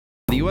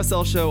The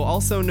USL show,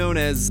 also known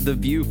as The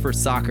View for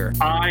Soccer.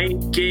 I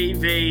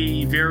gave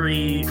a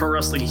very pro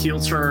wrestling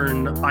heel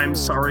turn, I'm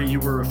sorry you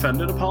were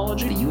offended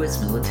apology. The U.S.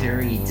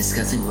 military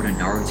discussing what a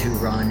Naruto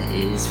run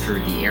is for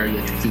the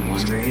Area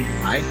 51 raid.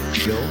 I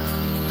feel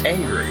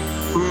angry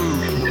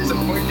and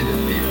disappointed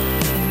in me.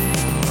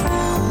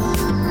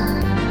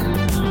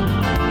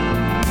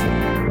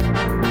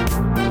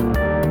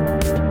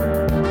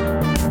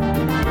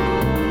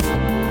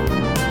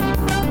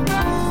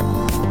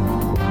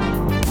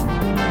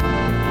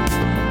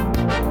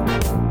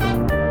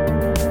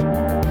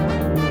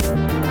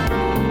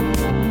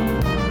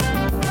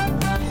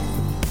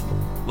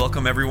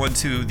 Welcome everyone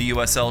to the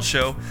USL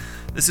show.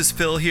 This is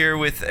Phil here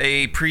with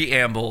a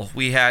preamble.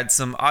 We had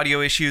some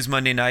audio issues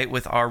Monday night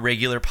with our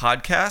regular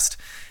podcast,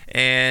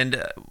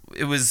 and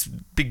it was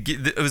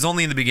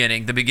only in the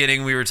beginning. The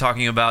beginning we were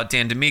talking about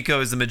Dan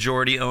Dimicco is the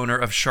majority owner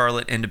of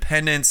Charlotte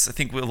Independence. I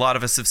think a lot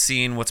of us have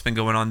seen what's been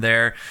going on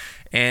there.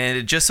 And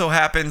it just so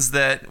happens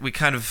that we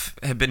kind of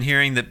have been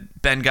hearing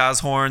that Ben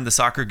Goshorn, the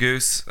soccer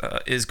Goose,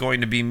 is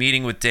going to be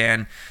meeting with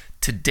Dan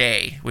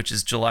today, which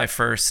is July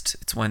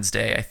 1st. It's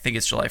Wednesday. I think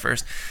it's July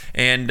 1st.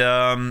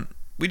 And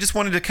we just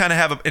wanted to kind of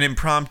have an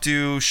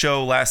impromptu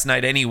show last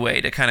night anyway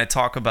to kind of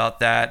talk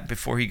about that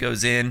before he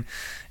goes in.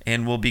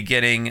 And we'll be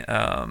getting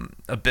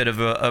a bit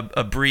of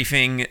a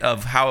briefing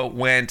of how it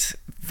went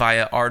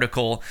via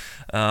article.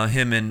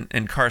 Him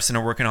and Carson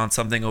are working on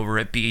something over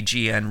at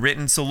BGN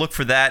Written. So look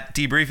for that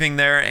debriefing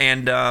there.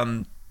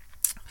 And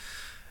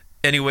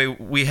anyway,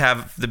 we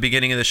have the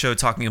beginning of the show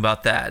talking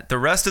about that. The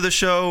rest of the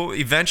show,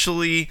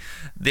 eventually,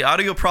 the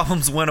audio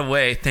problems went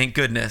away, thank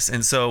goodness.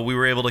 And so we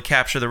were able to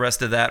capture the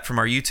rest of that from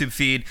our YouTube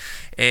feed.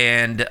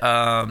 And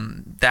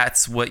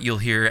that's what you'll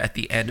hear at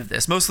the end of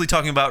this. Mostly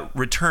talking about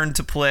return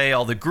to play,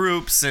 all the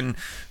groups, and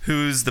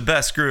who's the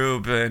best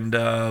group, and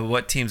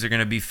what teams are going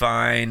to be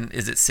fine.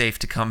 Is it safe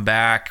to come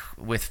back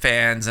with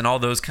fans, and all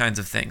those kinds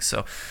of things.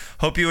 So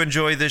hope you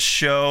enjoy this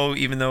show,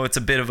 even though it's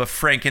a bit of a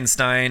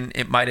Frankenstein.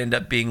 It might end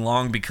up being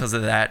long because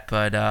of that,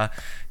 but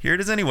here it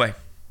is anyway.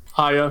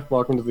 Hiya,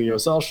 welcome to the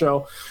USL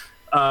show.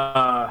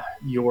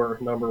 Your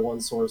number one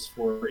source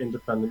for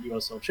independent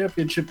USL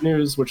Championship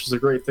news, which is a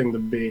great thing to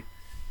be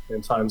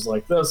in times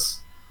like this.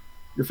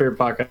 Your favorite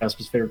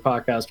podcaster's favorite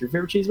podcast, your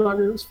favorite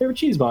cheesemonger's favorite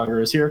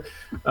cheesemonger is here.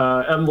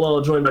 I'm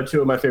Lella, joined by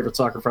two of my favorite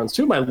soccer friends,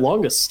 two of my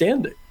longest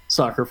standing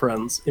soccer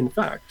friends, in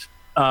fact.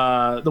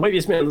 The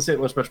whitest man in the St.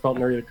 Louis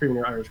metropolitan area, the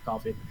creamier Irish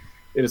coffee.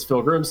 It is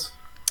Phil Grims.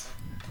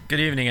 Good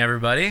evening,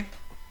 everybody.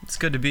 It's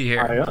good to be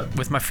here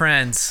with my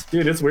friends.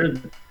 Dude, it's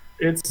weird.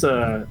 It's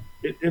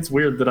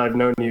weird that I've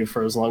known you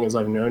for as long as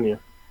I've known you.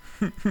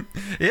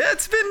 Yeah,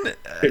 it's been.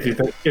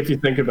 If you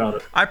think about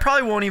it, I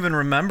probably won't even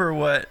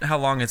remember how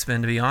long it's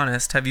been, to be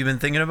honest. Have you been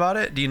thinking about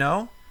it? Do you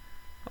know,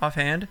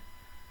 offhand?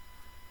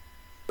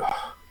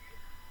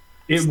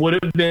 It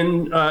would have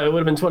been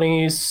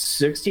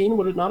 2016.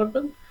 Would it not have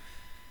been?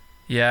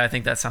 Yeah, I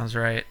think that sounds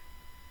right.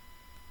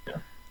 Yeah.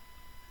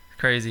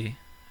 Crazy.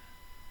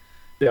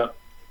 Yeah.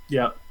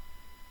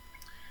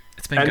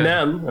 It's been good.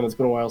 And it's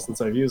been a while since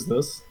I've used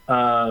this.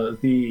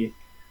 The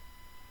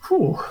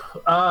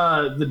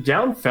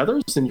down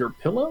feathers in your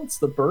pillow. It's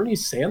the Bernie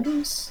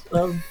Sanders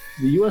of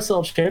the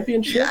USL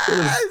Championship. Yes!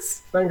 It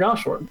is Ben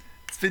Goshorn.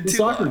 It's been the too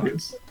soccer long.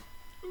 Goose.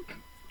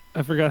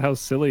 I forgot how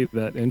silly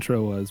that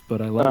intro was,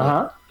 but I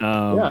love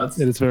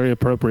it. It's very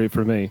appropriate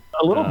for me.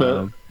 A little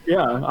bit.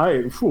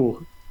 Yeah.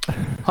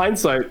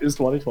 Hindsight is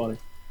 2020.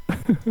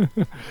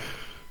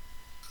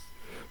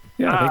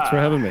 Yeah, thanks for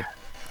having me.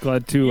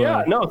 Glad to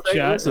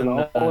chat. Listen,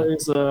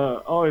 always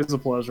a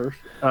pleasure.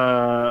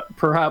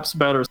 Perhaps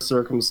better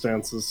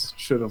circumstances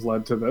should have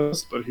led to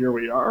this, but here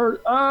we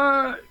are.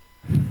 I'm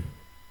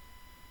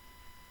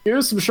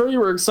sure you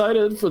were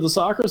excited for the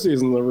soccer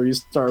season to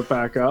restart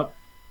back up,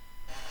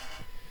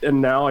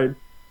 and now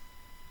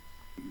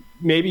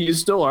maybe you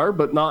still are,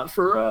 but not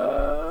for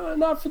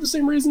the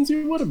same reasons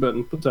you would have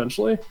been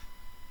potentially.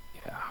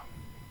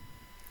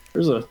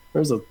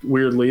 There's a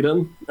weird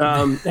lead-in.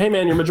 Hey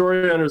man, your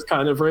majority owner is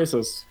kind of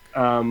racist.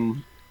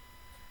 Can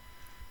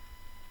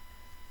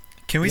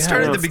we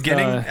start at the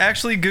beginning,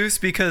 actually, Goose?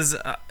 Because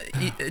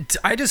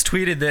I just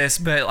tweeted this,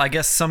 but I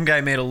guess some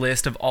guy made a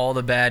list of all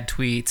the bad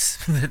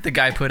tweets that the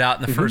guy put out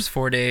in the first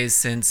 4 days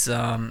since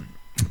the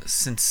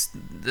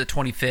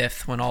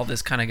 25th, when all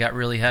this kind of got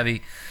really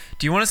heavy.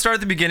 Do you want to start at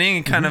the beginning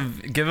and kind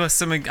of give us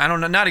some, I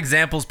don't know, not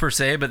examples per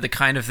se, but the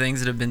kind of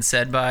things that have been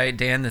said by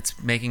Dan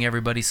that's making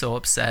everybody so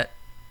upset?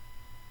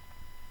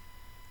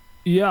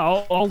 Yeah,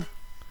 I'll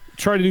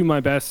try to do my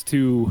best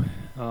to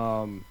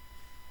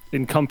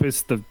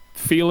encompass the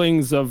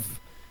feelings of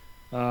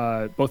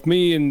both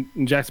me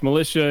and Jack's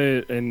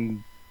Militia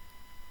and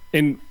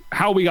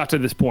how we got to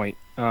this point.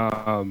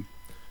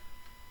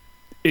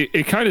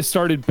 It kind of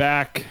started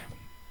back,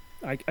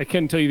 I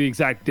can't tell you the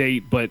exact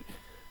date, but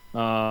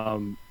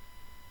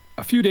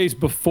a few days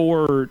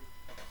before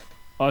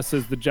us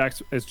as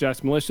Jack's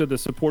Militia, the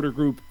supporter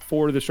group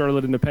for the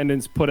Charlotte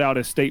Independence, put out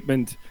a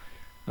statement.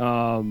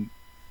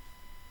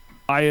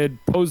 I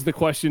had posed the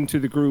question to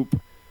the group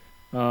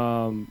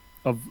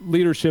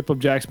leadership of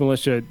Jack's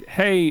Militia,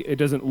 hey, it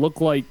doesn't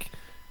look like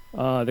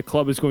the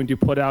club is going to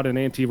put out an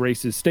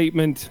anti-racist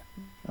statement.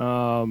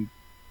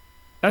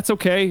 That's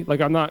okay.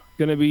 Like, I'm not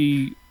going to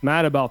be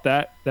mad about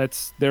that.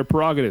 That's their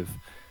prerogative.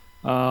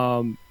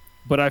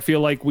 But I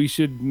feel like we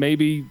should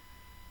maybe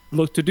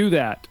look to do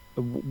that.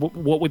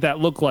 What would that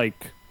look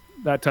like?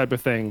 That type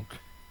of thing.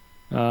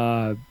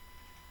 A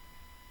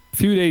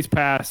few days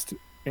passed,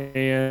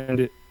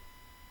 and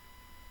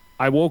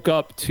I woke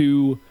up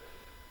to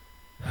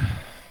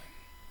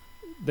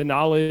the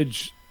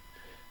knowledge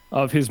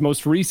of his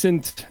most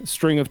recent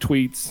string of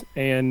tweets.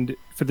 And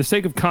for the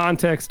sake of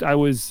context, I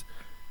was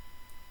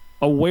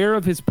aware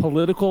of his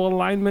political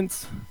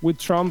alignments with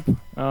Trump,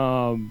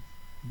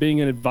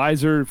 being an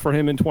advisor for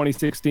him in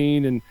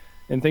 2016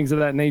 and things of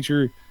that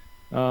nature.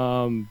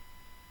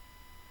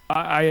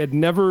 I had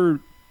never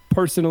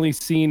personally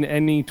seen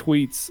any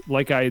tweets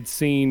like I had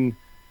seen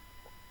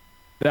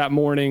that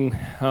morning.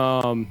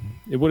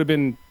 It would have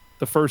been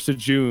the 1st of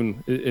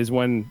June is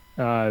when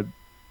I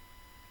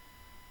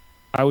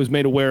was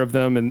made aware of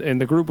them, and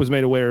the group was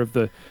made aware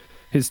of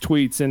his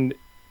tweets. And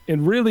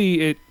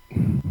really, it,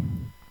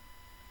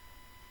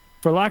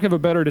 for lack of a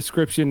better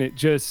description, it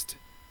just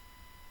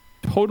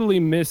totally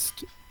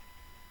missed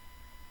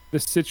the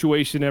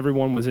situation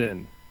everyone was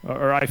in,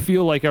 or I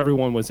feel like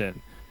everyone was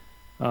in,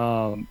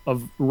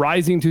 of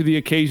rising to the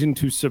occasion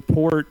to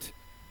support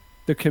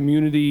the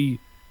community,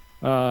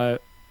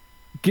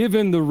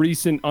 given the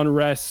recent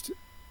unrest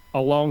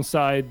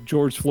alongside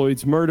George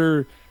Floyd's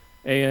murder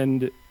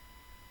and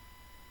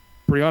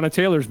Breonna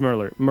Taylor's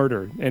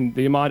murder and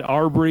the Ahmaud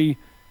Arbery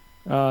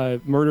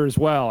murder as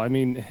well. I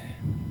mean,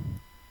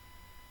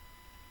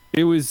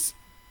 it was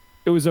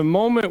a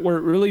moment where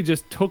it really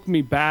just took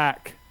me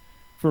back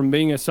from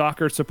being a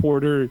soccer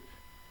supporter,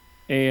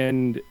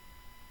 and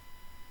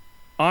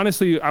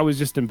honestly, I was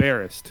just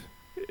embarrassed.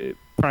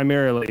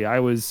 Primarily, I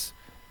was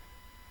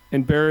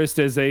embarrassed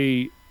as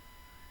a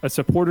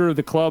supporter of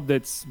the club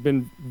that's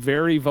been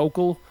very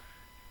vocal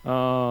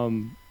for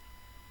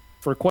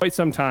quite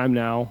some time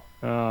now.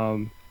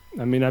 I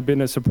mean, I've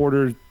been a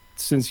supporter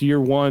since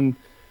year one,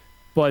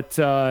 but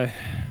to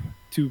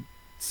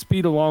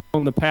speed along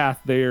the path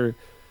there,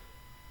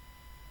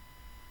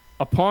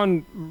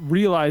 upon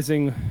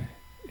realizing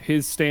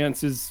his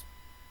stances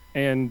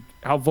and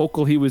how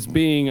vocal he was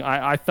being,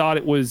 I thought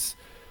it was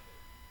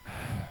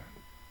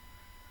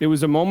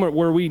a moment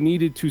where we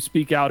needed to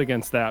speak out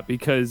against that,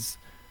 because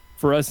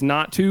for us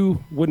not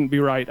to wouldn't be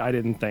right, I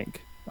didn't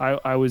think.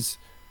 I was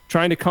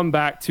trying to come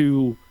back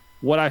to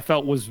what I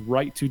felt was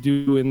right to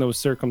do in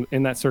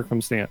that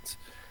circumstance.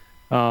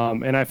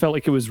 And I felt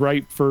like it was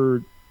right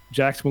for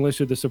Jack's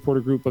Militia, the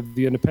supporter group of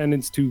the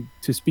Independents, to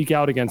speak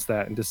out against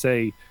that and to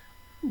say,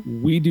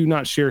 we do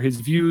not share his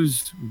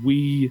views.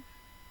 We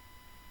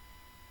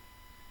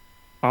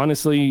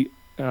honestly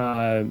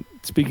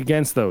speak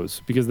against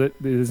those, because that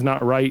is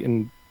not right,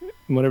 and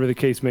whatever the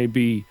case may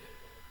be.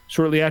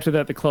 Shortly after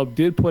that, the club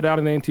did put out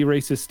an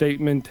anti-racist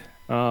statement.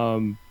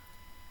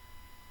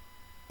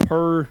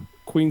 Per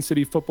Queen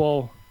City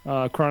Football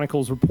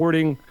Chronicles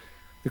reporting,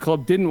 the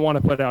club didn't want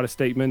to put out a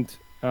statement.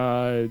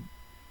 For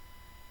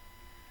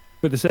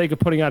the sake of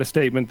putting out a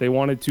statement, they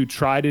wanted to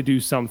try to do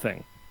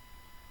something.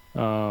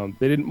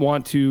 They didn't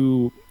want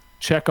to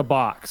check a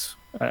box,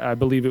 I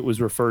believe it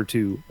was referred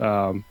to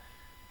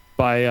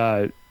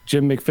by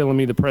Jim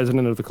McPhillamy, the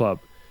president of the club.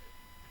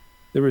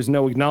 There was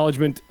no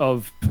acknowledgement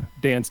of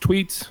Dan's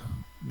tweets.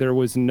 There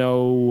was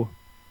no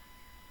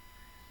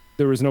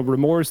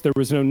remorse. There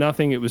was no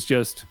nothing. It was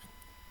just,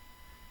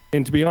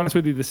 and to be honest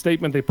with you, the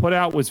statement they put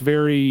out was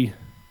very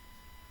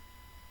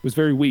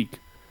weak.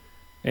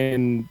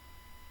 And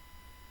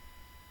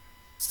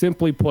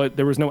simply put,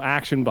 there was no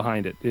action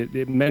behind it.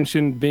 It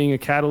mentioned being a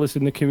catalyst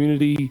in the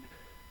community,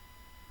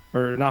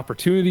 or an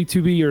opportunity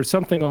to be, or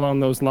something along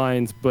those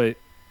lines. But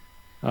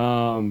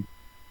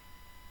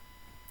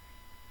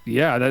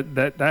yeah,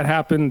 that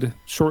happened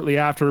shortly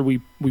after we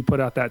put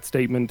out that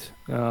statement.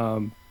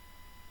 And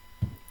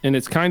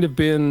it's kind of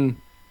been,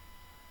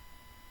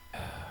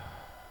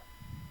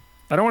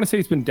 I don't want to say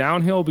it's been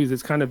downhill, because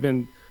it's kind of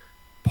been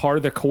part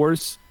of the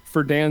course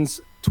for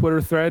Dan's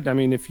Twitter thread. I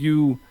mean,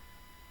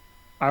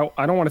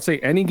 I don't want to say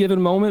any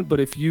given moment, but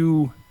if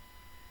you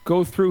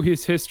go through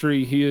his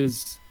history, he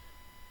is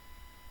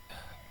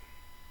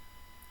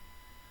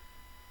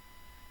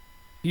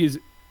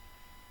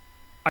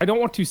I don't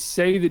want to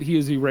say that he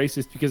is a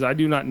racist, because I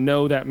do not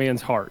know that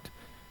man's heart.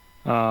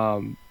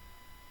 But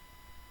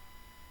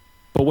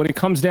when it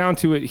comes down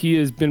to it, he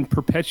has been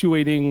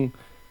perpetuating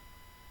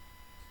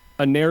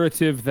a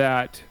narrative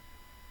that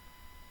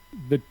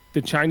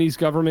the Chinese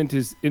government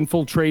is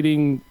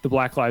infiltrating the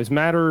Black Lives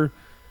Matter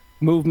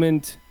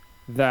movement,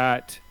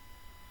 that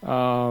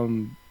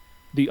the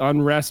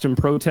unrest and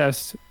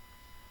protest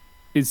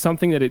is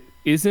something that it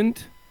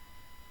isn't.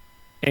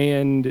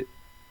 And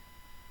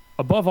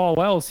above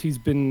all else, he's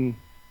been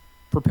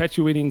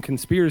perpetuating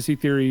conspiracy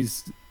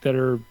theories that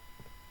are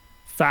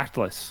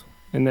factless,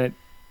 and that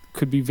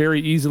could be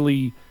very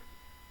easily,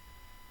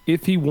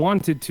 if he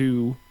wanted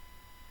to,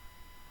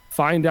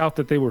 find out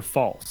that they were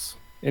false.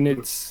 And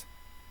it's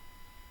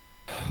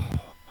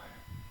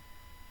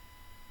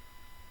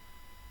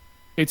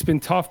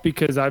been tough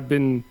because I've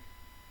been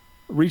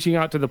reaching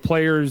out to the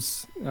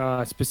players,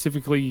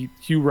 specifically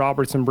Hugh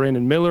Roberts and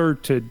Brandon Miller,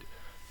 to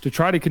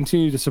try to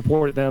continue to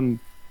support them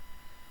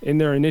in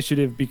their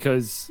initiative,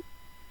 because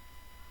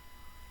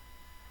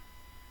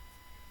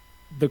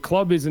the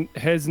club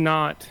has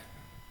not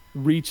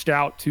reached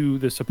out to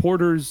the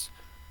supporters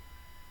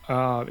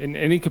in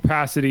any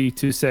capacity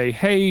to say,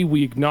 hey,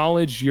 we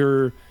acknowledge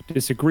your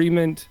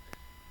disagreement.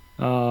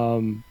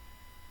 Whatever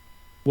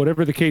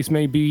the case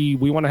may be,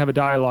 we want to have a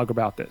dialogue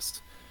about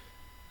this.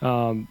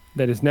 That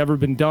has never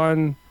been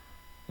done.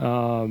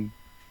 I'll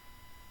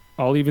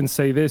even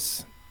say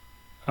this,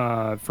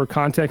 for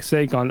context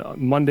sake, on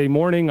Monday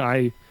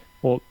morning,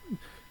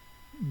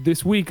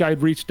 this week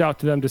I'd reached out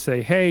to them to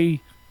say,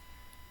 hey,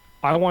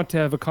 I want to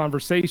have a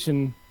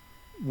conversation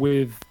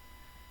with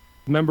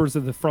members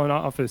of the front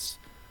office,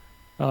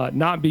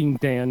 not being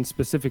Dan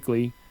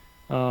specifically,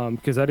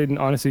 because I didn't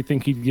honestly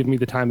think he'd give me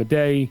the time of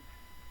day.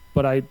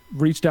 But I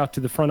reached out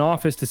to the front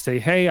office to say,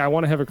 hey, I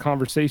want to have a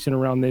conversation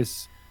around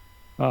this.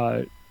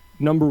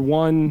 Number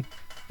one,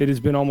 it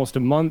has been almost a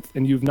month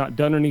and you've not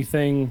done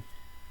anything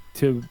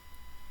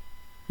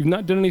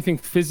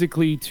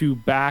physically to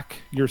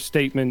back your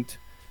statement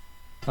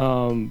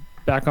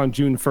back on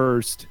June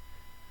 1st.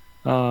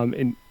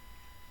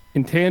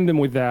 In tandem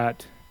with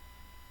that,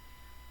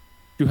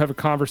 to have a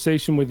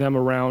conversation with them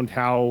around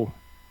how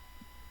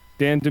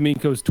Dan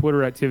Dimicco's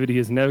Twitter activity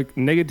has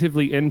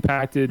negatively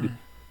impacted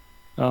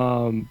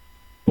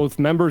both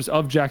members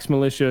of Jack's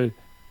Militia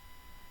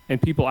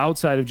and people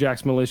outside of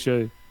Jack's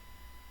Militia,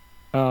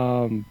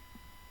 and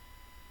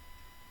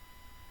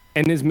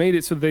has made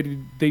it so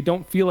they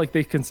don't feel like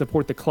they can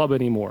support the club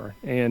anymore.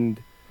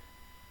 And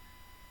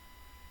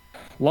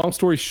long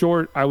story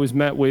short, I was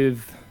met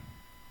with,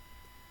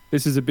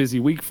 this is a busy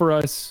week for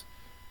us.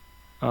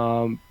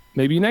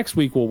 Maybe next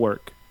week will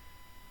work.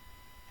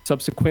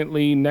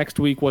 Subsequently, next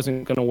week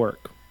wasn't going to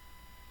work.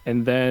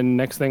 And then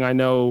next thing I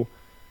know,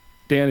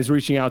 Dan is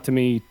reaching out to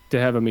me to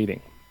have a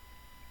meeting.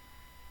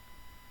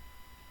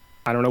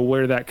 I don't know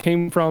where that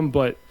came from,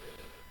 but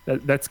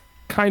that's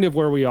kind of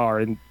where we are.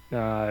 And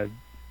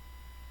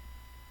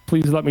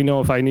please let me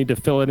know if I need to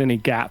fill in any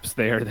gaps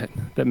there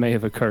that may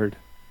have occurred.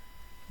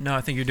 No,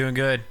 I think you're doing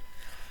good.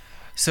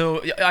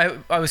 So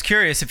I was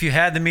curious if you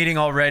had the meeting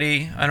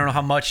already. I don't know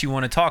how much you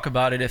want to talk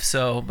about it, if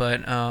so,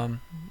 but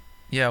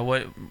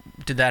what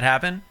did that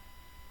happen?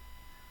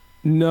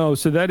 No,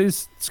 so that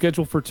is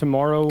scheduled for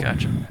tomorrow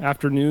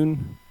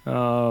afternoon.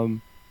 To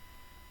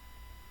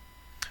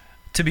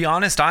be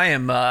honest,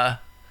 I'm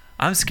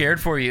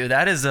scared for you.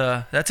 That's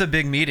a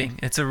big meeting.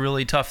 It's a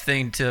really tough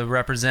thing to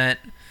represent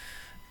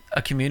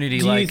a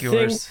community like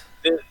yours.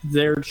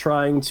 They're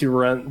trying to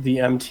rent the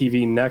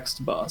MTV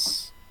Next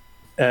bus,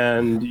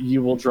 and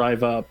you will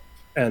drive up,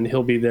 and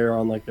he'll be there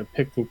on like a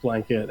picnic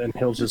blanket, and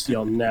he'll just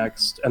yell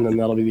 "Next," and then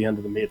that'll be the end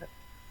of the meeting.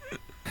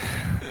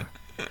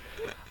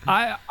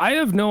 I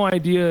have no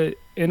idea,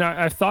 and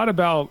I've thought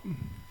about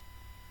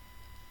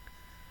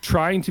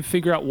trying to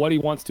figure out what he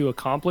wants to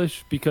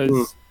accomplish,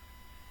 because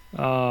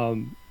all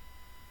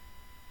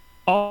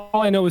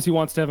I know is he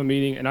wants to have a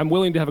meeting, and I'm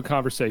willing to have a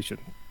conversation.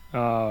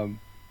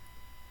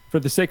 For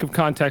the sake of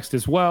context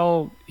as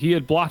well, he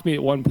had blocked me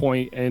at one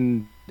point,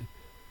 and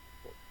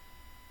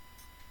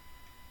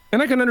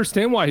I can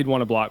understand why he'd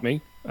want to block me.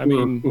 I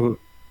mean,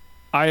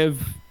 I have...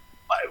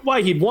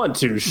 Why he'd want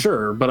to,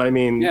 sure, but I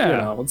mean,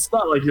 it's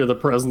not like you're the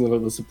president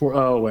of the support.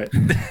 Oh wait.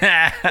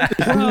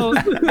 Well,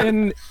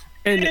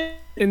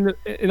 and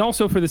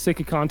also for the sake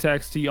of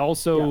context, he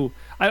also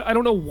I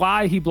don't know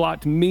why he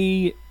blocked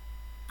me,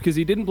 because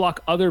he didn't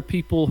block other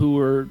people who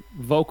were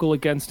vocal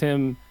against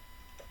him.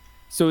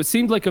 So it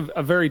seemed like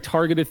a very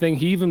targeted thing.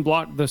 He even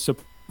blocked the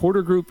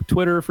supporter group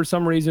Twitter for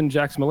some reason,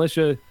 Jack's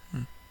Militia.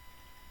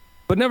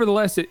 But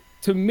nevertheless,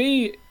 to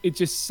me, it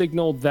just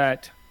signaled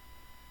that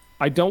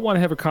I don't want to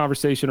have a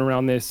conversation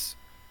around this.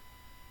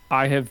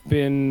 I have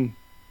been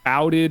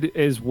outed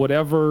as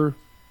whatever.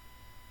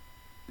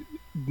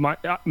 My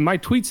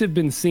tweets have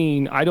been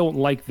seen. I don't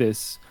like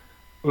this.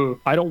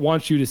 I don't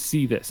want you to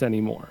see this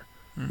anymore.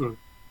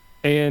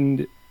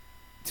 And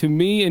to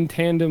me, in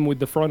tandem with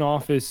the front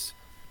office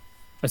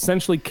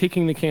essentially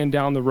kicking the can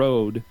down the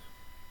road,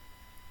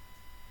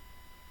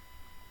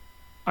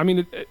 I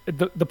mean,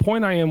 the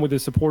point I am with a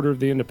supporter of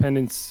the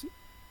independents,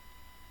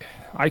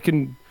 I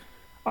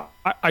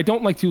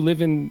don't like to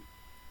live in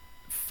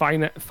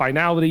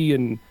finality,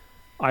 and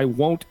I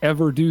won't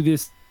ever do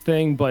this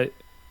thing, but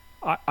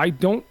I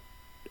don't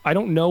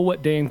know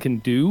what Dan can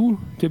do,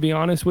 to be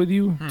honest with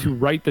you, to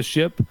right the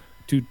ship,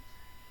 to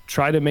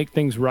try to make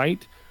things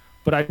right.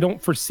 But I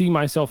don't foresee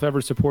myself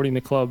ever supporting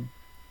the club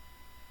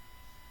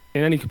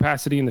in any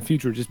capacity in the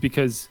future, just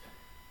because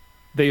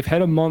they've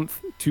had a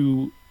month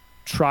to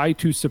try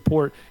to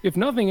support. If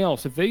nothing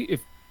else, if they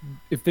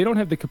don't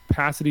have the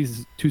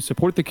capacities to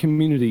support the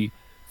community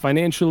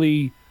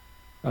financially,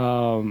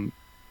 in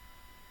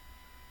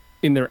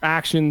their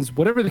actions,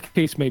 whatever the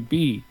case may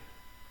be,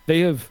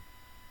 they have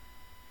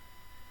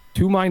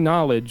to my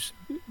knowledge,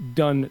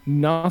 done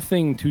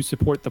nothing to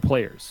support the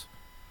players,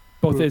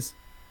 both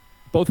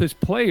as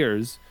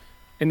players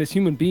and as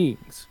human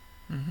beings.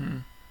 Mm-hmm.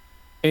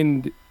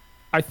 And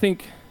I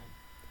think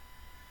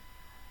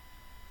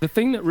the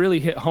thing that really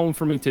hit home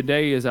for me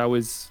today is I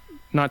was,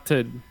 not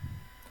to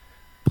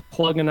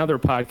plug another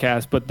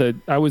podcast, but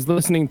I was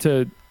listening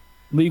to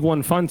League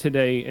One Fun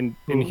today and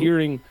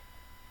hearing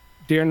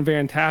Darren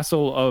Van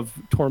Tassel of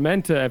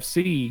Tormenta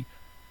FC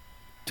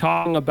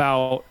talking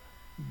about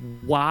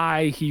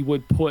why he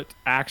would put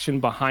action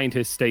behind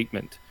his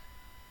statement.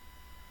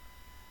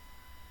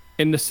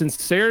 And the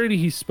sincerity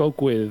he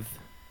spoke with,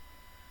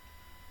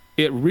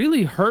 it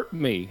really hurt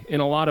me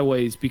in a lot of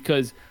ways,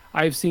 because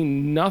I've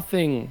seen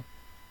nothing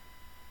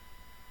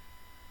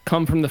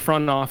come from the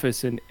front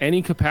office in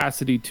any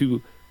capacity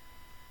to,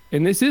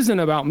 and this isn't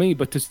about me,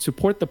 but to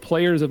support the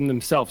players of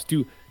themselves,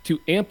 to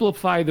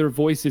amplify their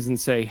voices and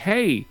say,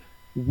 hey,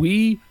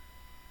 we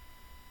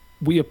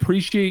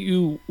appreciate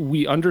you.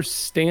 We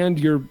understand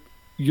your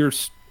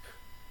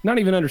not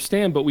even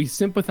understand, but we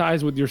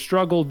sympathize with your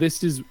struggle.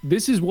 This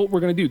is what we're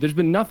going to do. There's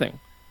been nothing.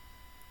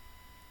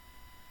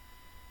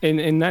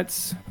 And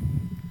that's,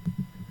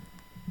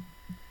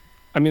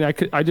 I mean,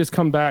 I just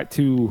come back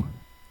to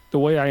the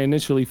way I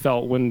initially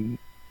felt when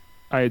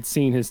I had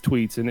seen his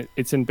tweets, and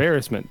it's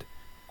embarrassment,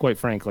 quite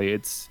frankly.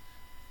 It's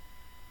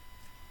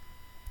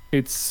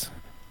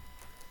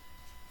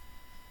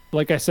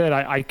like I said,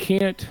 I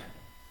can't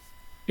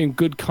in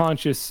good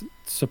conscience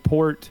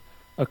support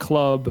a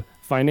club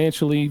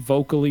financially,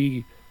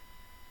 vocally,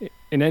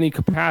 in any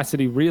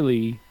capacity,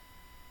 really,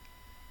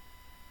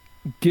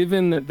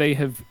 given that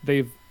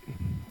they've,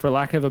 for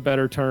lack of a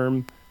better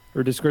term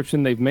or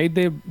description, they've made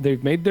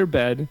their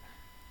bed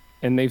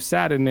and they've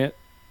sat in it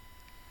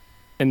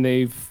and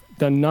they've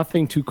done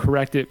nothing to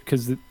correct it,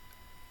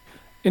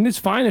 and it's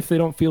fine if they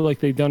don't feel like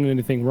they've done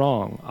anything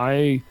wrong.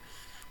 I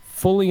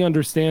fully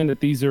understand that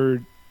these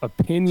are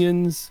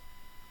opinions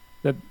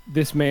that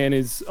this man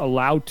is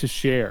allowed to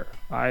share.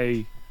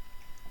 I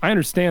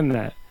understand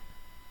that.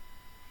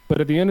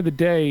 But at the end of the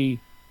day,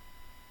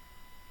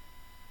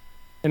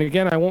 and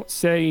again, I won't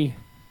say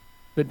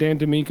that Dan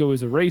Dimicco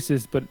is a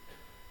racist, but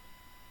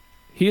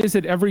he has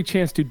had every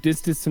chance to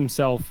distance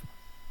himself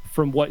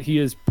from what he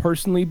has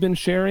personally been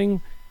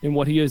sharing and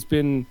what he has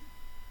been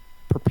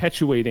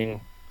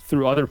perpetuating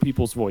through other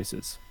people's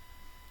voices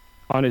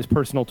on his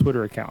personal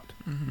Twitter account.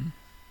 Mm-hmm.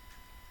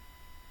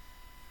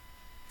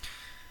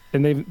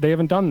 And they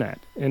haven't done that.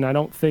 And I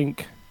don't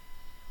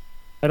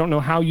know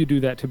how you do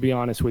that, to be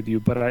honest with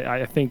you, but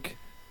I think,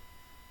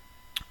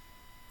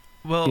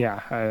 well,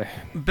 yeah.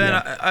 Ben,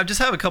 yeah. I just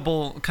have a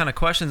couple kind of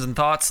questions and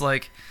thoughts.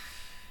 Like,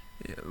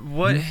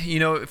 what,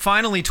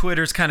 finally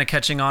Twitter's kind of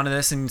catching on to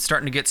this and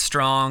starting to get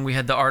strong. We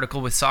had the article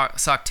with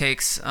Sock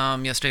Takes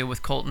yesterday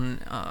with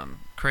Colton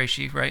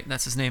Krejci, right?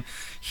 That's his name.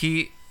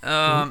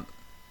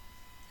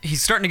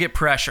 He's starting to get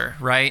pressure,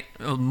 right?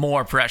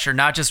 More pressure,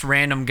 not just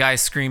random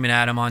guys screaming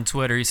at him on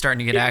Twitter. He's starting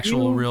to get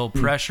actual real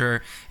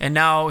pressure. And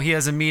now he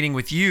has a meeting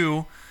with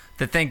you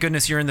that, thank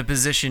goodness, you're in the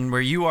position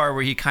where you are,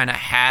 where he kind of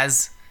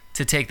has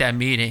to take that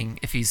meeting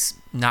if he's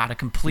not a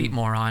complete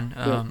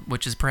moron,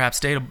 which is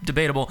perhaps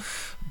debatable.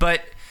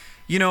 But,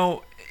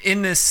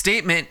 in this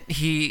statement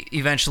he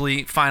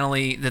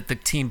finally that the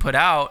team put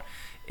out,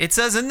 it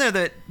says in there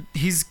that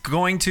he's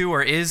going to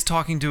or is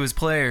talking to his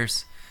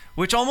players,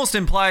 which almost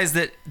implies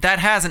that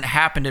hasn't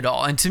happened at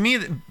all. And to me,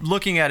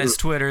 looking at his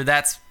Twitter,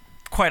 that's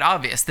quite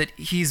obvious that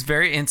he's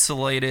very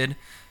insulated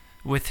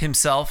with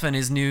himself and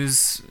his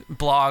news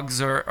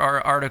blogs or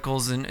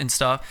articles and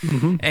stuff.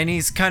 Mm-hmm. And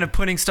he's kind of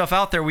putting stuff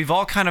out there. We've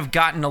all kind of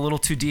gotten a little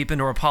too deep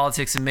into our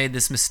politics and made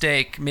this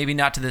mistake, maybe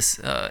not to this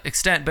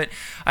extent. But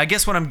I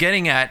guess what I'm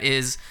getting at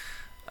is,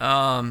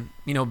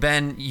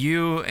 Ben,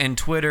 you and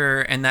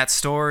Twitter and that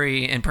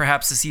story, and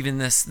perhaps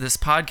this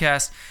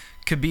podcast,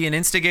 could be an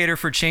instigator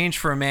for change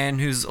for a man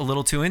who's a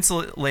little too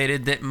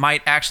insulated, that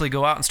might actually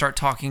go out and start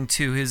talking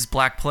to his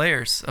black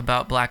players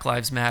about Black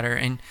Lives Matter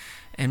and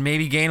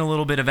maybe gain a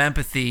little bit of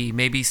empathy,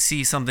 maybe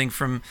see something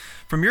from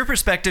your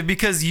perspective,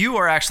 because you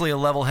are actually a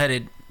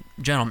level-headed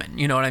gentleman.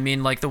 You know what I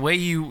mean? Like the way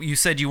you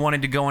said you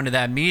wanted to go into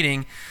that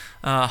meeting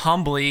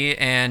humbly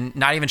and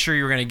not even sure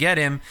you were going to get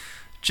him,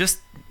 just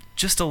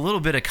a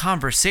little bit of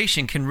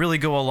conversation can really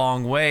go a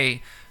long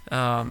way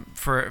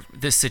for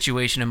this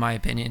situation, in my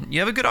opinion. You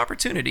have a good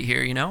opportunity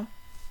here,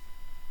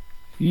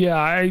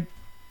 Yeah,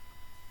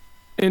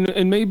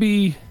 and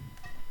maybe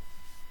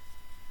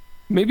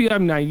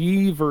I'm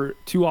naive or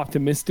too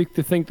optimistic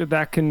to think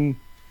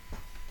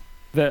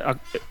that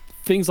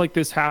things like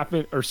this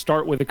happen or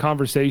start with a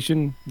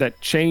conversation,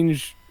 that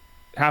change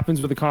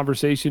happens with a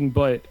conversation.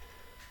 But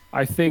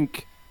I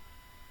think,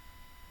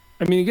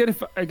 again,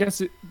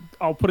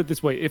 I'll put it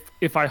this way.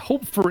 If I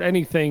hope for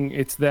anything,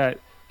 it's that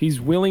he's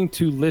willing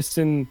to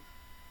listen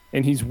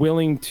and he's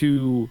willing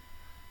to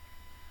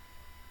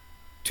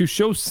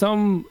show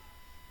some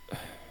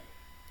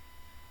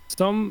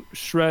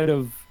shred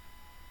of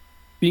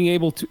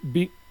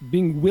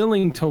being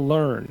willing to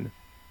learn,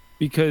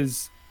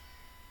 because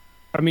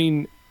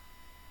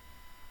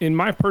in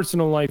my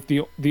personal life,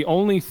 the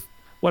only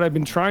what I've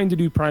been trying to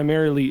do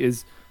primarily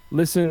is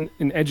listen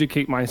and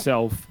educate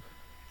myself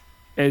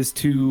as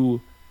to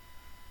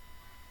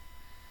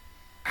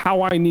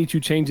how I need to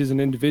change as an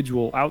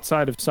individual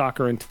outside of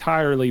soccer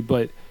entirely.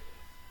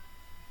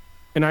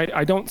 And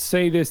I don't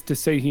say this to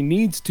say he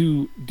needs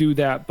to do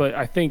that, but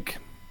I think,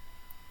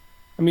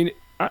 I mean,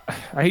 I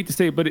hate to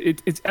say it, but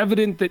it's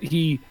evident that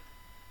he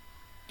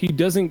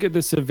doesn't get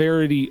the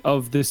severity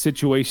of the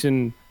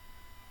situation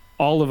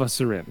all of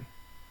us are in.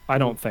 I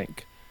don't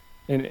think.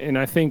 And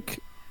I think,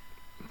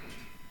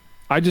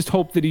 I just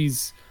hope that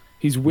he's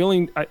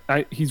willing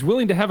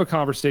to have a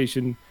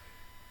conversation.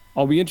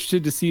 I'll be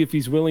interested to see if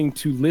he's willing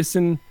to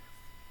listen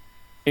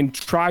and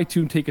try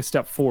to take a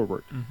step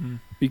forward,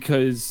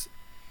 because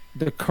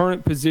the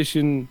current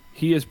position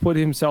he has put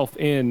himself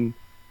in,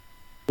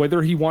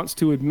 whether he wants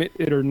to admit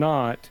it or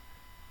not,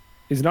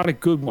 is not a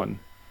good one.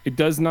 It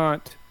does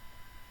not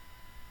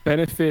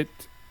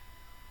benefit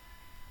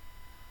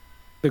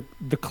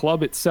the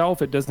club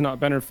itself. It does not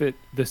benefit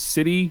the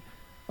city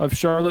of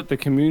Charlotte, the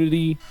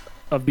community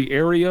of the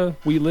area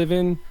we live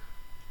in.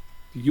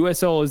 The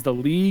USL is the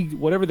league,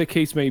 whatever the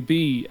case may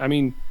be. I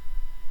mean,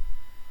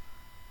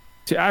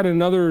 to add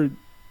another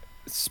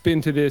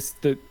spin to this,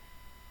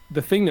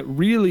 the thing that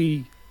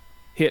really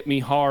hit me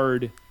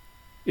hard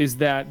is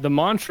that the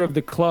mantra of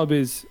the club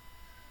is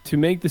to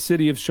make the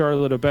city of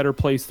Charlotte a better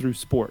place through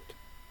sport.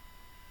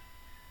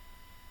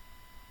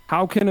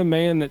 How can a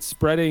man that's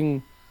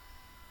spreading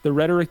the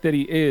rhetoric that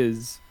he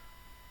is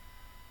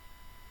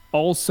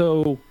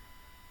also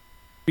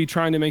be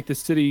trying to make the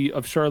city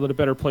of Charlotte a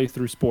better place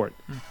through sport?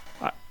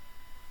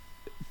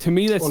 To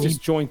me, that's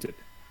disjointed.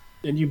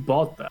 And you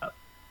bought that.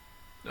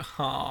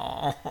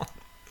 Oh.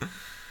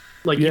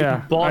 Like,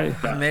 yeah, you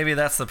bought that. Maybe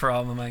that's the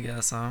problem, I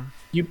guess, huh?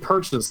 You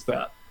purchased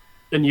that.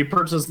 And you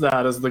purchased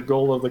that as the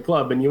goal of the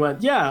club. And you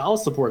went, yeah, I'll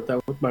support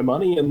that with my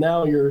money. And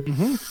now you're...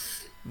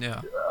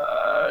 Yeah.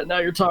 Now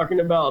you're talking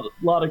about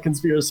a lot of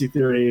conspiracy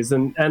theories.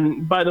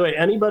 And by the way,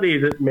 anybody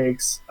that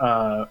makes...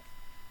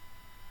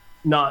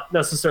 not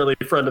necessarily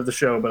a friend of the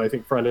show, but I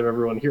think friend of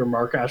everyone here,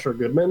 Mark Asher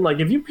Goodman. Like,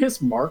 if you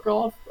piss Mark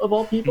off, of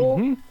all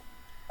people,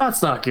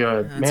 that's not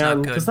good,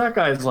 man. Because that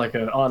guy is like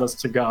an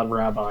honest-to-God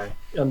rabbi.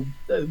 And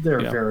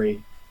they're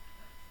very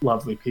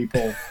lovely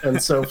people.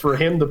 And so for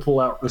him to pull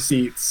out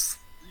receipts,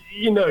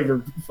 you know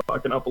you're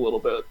fucking up a little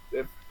bit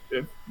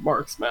if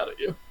Mark's mad at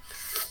you.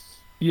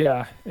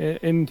 Yeah,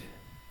 and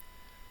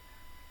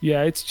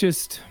yeah, it's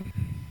just...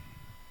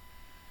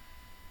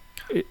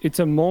 It's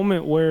a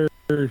moment where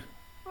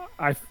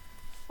I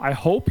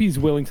hope he's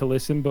willing to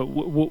listen, but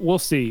we'll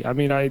see. I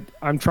mean,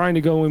 I'm trying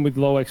to go in with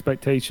low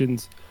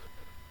expectations,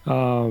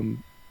 but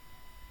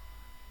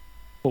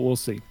we'll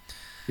see.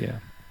 Yeah.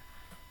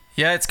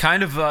 Yeah, it's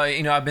kind of,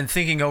 I've been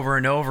thinking over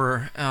and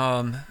over.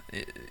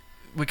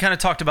 We kind of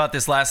talked about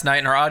this last night,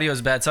 and our audio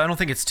is bad, so I don't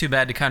think it's too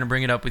bad to kind of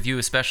bring it up with you,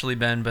 especially,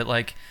 Ben. But,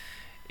 like,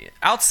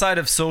 outside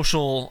of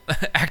social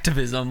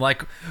activism,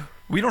 like,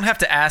 we don't have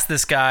to ask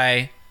this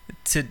guy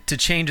to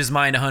change his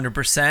mind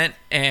 100%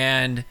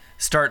 and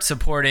start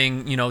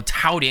supporting,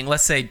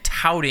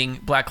 touting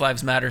Black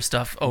Lives Matter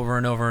stuff over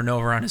and over and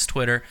over on his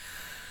Twitter.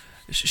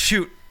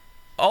 Shoot,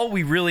 all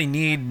we really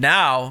need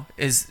now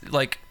is,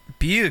 like,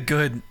 be a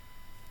good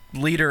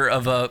leader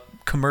of a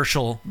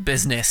commercial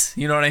business.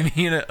 You know what I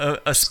mean?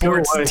 A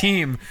sports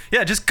team.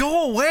 Yeah, just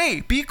go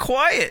away. Be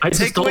quiet. I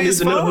just don't need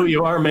to know who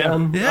you are,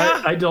 man.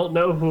 Yeah. I don't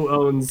know who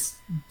owns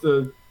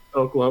the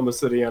Oklahoma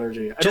City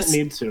Energy. I don't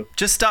need to.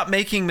 Just stop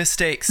making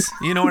mistakes.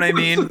 You know what I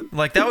mean?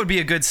 Like, that would be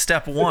a good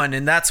step one,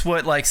 and that's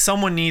what, like,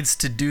 someone needs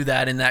to do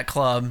that in that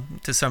club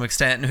to some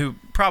extent, and who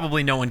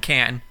probably no one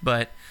can,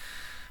 but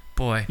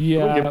boy.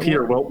 Yeah. We'll get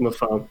Peter Wilton the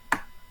phone.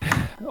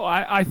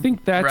 I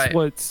think that's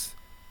what's...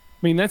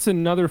 I mean, that's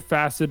another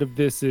facet of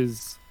this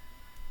is,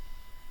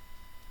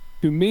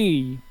 to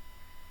me,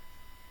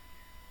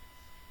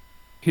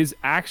 his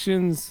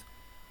actions,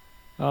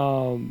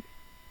 and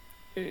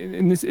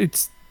this,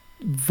 it's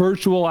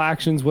virtual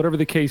actions, whatever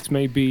the case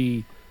may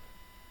be,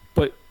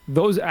 but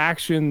those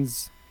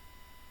actions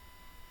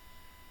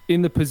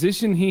in the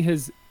position he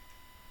is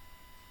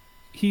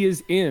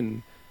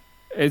in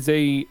as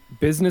a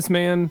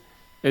businessman,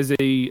 as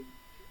a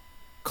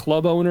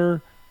club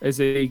owner, as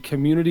a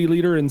community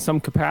leader in some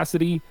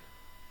capacity,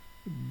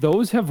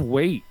 those have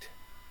weight.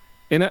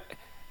 And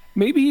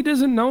maybe he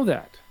doesn't know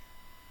that.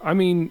 I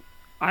mean,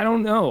 I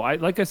don't know.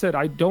 Like I said,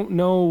 I don't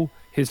know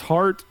his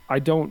heart. I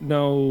don't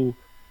know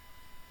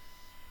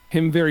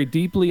him very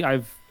deeply.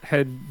 I've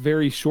had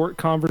very short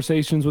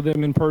conversations with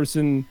him in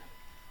person.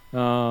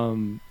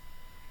 But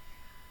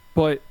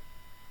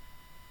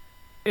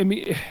I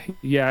mean,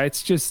 yeah,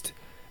 it's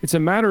a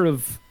matter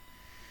of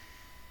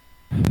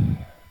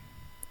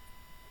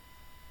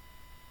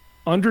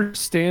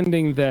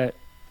understanding that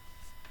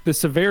the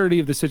severity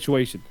of the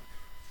situation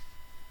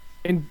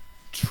and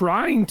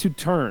trying to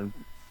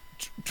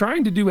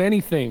do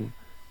anything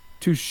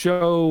to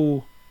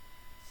show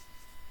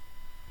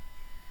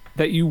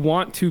that you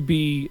want to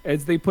be,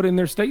 as they put in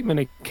their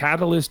statement, a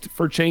catalyst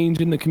for change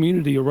in the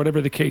community or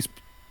whatever the case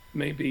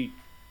may be.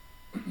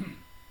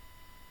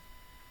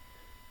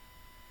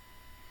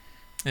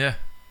 Yeah.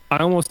 I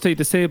almost hate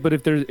to say it, but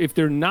if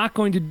they're not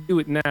going to do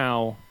it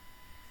now,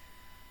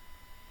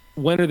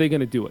 when are they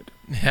going to do it?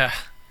 Yeah.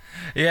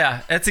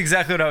 Yeah, that's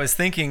exactly what I was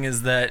thinking,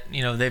 is that,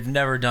 they've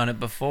never done it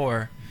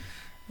before.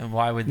 And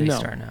why would they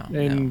start now?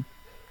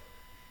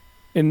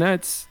 And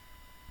that's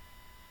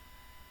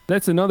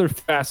another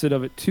facet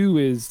of it too,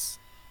 is,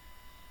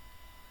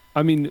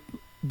 I mean,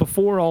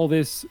 before all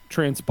this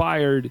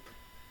transpired,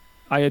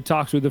 I had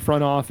talked with the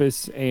front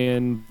office,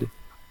 and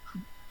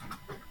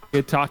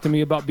it talked to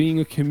me about being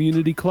a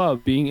community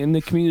club, being in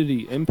the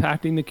community,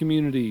 impacting the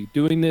community,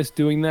 doing this,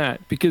 doing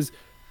that, because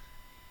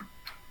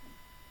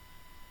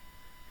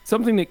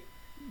something that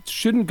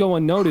shouldn't go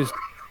unnoticed,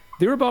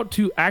 they're about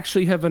to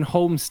actually have a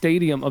home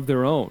stadium of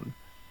their own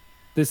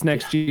this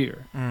next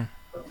year.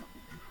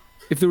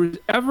 If there was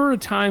ever a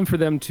time for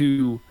them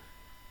to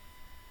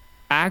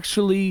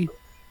actually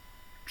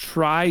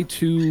try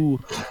to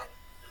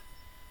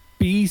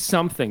be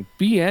something,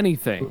 be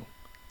anything,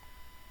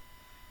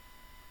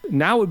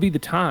 now would be the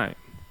time.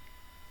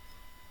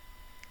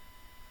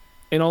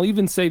 And I'll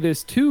even say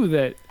this too,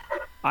 that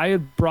I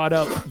had brought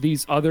up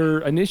these other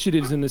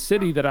initiatives in the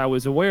city that I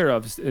was aware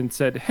of and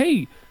said,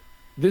 hey,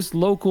 this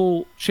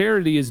local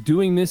charity is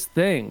doing this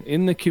thing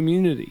in the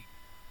community.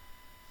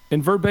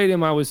 And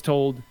verbatim, I was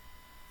told,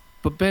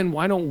 but Ben,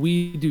 why don't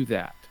we do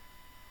that?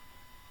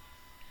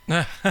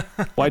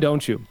 Why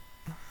don't you?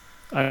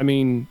 I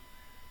mean,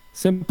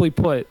 simply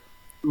put,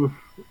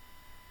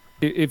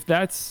 if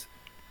that's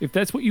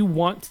what you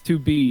want to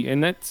be,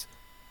 and that's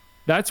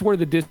where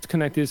the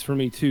disconnect is for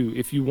me too.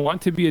 If you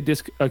want to be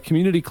a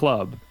community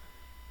club,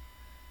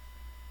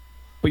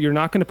 but you're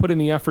not going to put in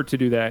the effort to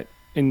do that,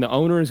 and the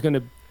owner is going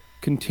to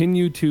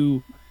continue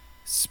to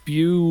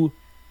spew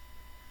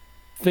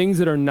things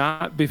that are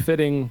not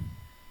befitting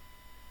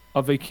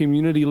of a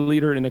community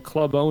leader and a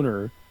club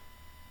owner,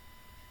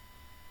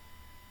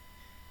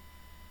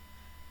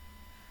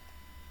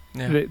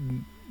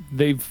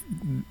 they've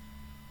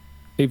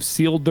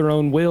sealed their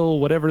own will,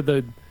 whatever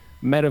the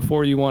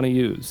metaphor you want to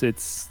use.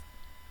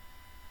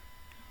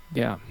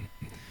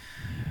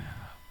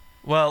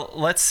 Well,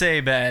 let's say,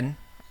 Ben,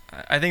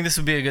 I think this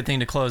would be a good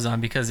thing to close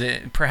on, because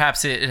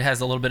perhaps it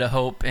has a little bit of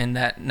hope in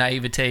that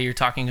naivete you're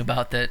talking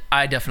about that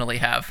I definitely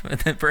have, and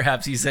that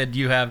perhaps you said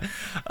you have.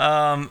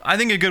 I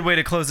think a good way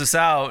to close this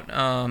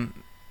out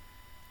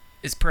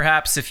is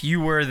perhaps if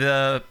you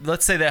were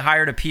let's say they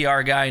hired a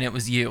PR guy and it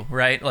was you,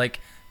 right?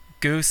 Like,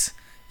 Goose,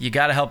 you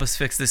got to help us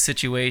fix this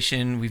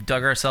situation. We've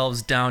dug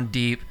ourselves down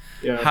deep.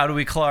 Yeah. How do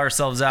we claw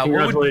ourselves out?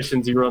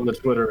 Congratulations, you run the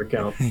Twitter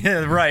account.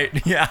 Yeah, right.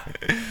 Yeah.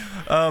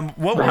 Have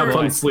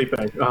fun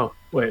sleeping. Oh,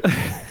 wait.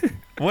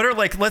 What are,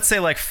 let's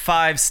say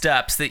 5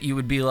 steps that you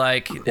would be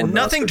like,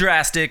 nothing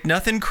drastic,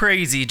 nothing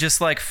crazy, just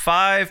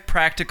 5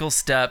 practical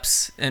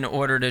steps in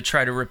order to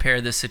try to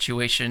repair this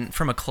situation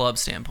from a club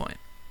standpoint?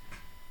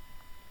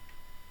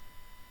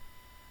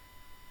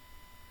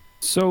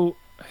 So,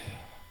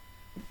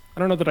 I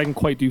don't know that I can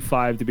quite do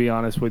 5, to be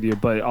honest with you,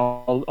 but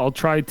I'll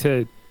try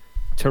to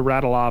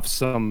rattle off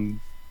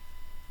some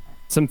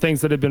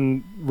things that have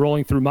been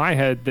rolling through my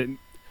head,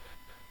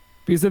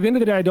 because at the end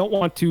of the day, I don't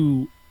want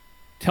to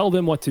tell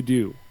them what to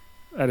do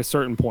at a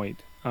certain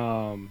point.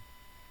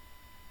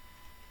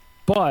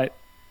 But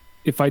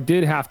if I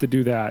did have to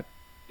do that,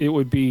 it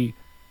would be,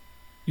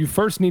 you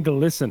first need to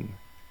listen.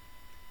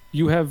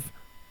 You have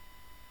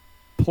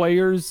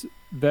players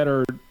that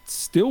are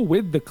still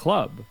with the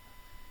club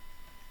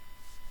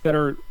that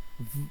are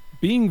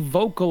being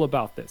vocal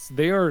about this.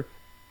 They are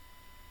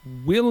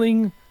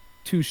willing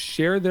to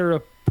share their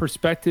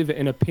perspective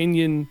and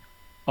opinion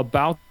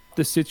about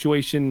the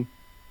situation.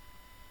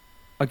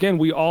 Again,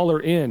 we all are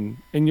in,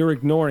 and you're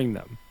ignoring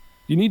them.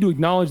 You need to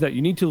acknowledge that.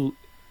 You need to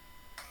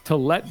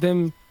let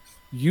them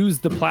use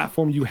the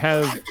platform you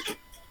have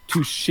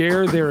to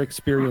share their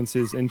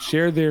experiences and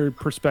share their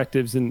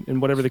perspectives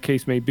and whatever the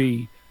case may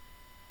be.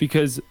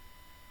 Because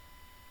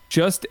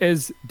just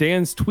as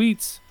Dan's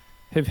tweets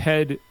have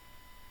had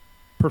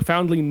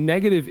profoundly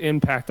negative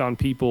impact on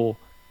people,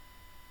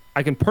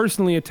 I can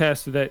personally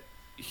attest that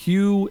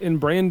Hugh and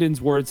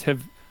Brandon's words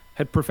have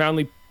had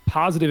profoundly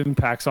positive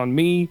impacts on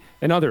me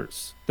and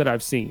others that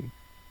I've seen.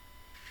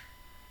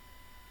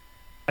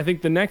 I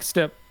think the next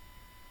step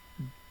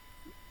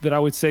that I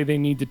would say they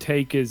need to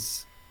take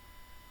is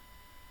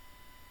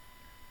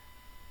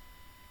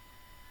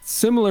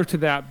similar to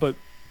that, but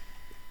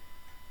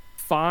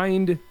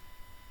find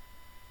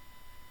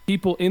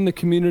people in the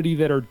community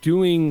that are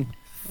doing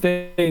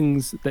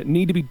things that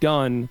need to be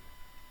done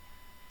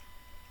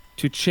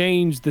to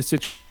change the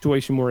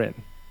situation we're in,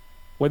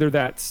 whether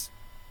that's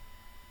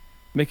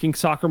making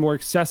soccer more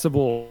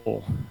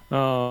accessible,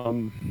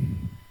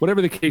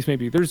 whatever the case may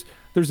be. There's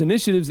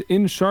initiatives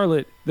in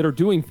Charlotte that are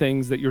doing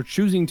things that you're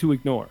choosing to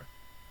ignore.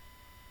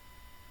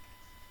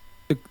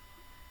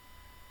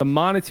 The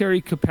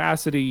monetary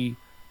capacity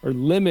or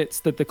limits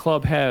that the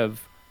club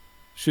have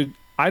should,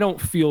 I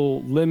don't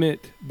feel,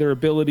 limit their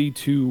ability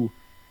to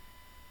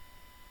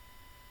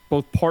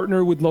both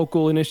partner with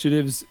local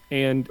initiatives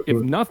and, if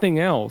nothing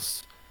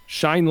else,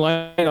 shine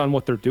light on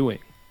what they're doing.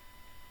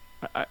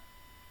 I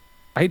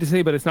hate to say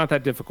it, but it's not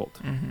that difficult.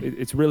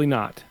 It's really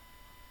not.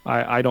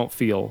 I don't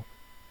feel.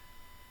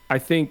 I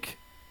think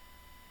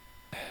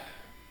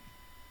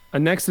a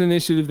next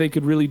initiative they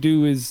could really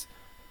do is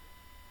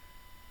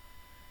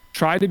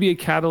try to be a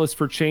catalyst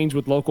for change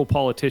with local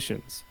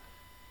politicians,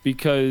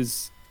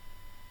 because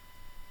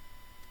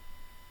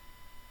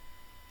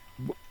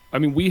I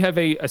mean, we have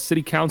a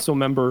city council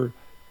member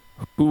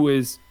who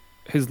has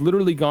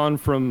literally gone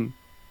from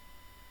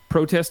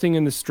protesting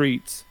in the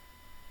streets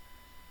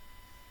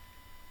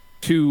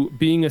to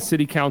being a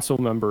city council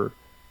member.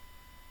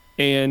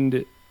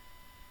 And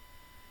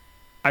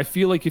I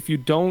feel like if you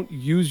don't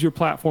use your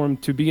platform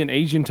to be an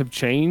agent of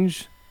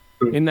change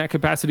in that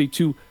capacity,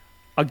 to,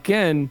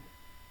 again,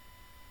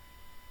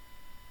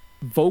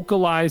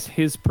 vocalize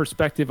his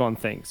perspective on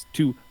things,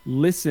 to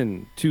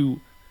listen,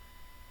 to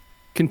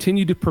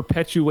continue to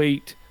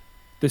perpetuate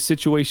the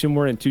situation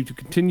we're in, to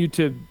continue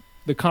to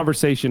the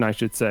conversation, I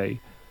should say,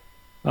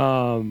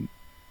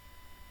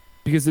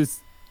 because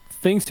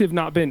things have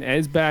not been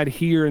as bad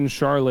here in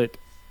Charlotte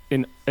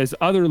as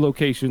other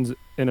locations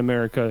in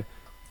America,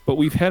 but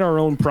we've had our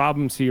own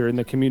problems here in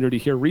the community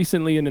here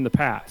recently and in the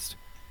past.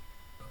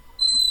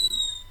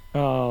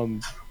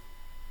 And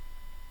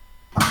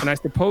I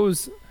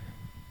suppose,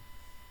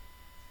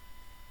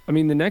 I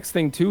mean, the next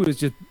thing too is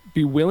just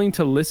be willing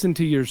to listen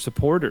to your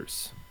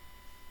supporters.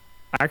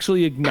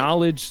 Actually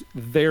acknowledge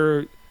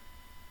their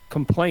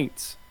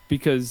complaints,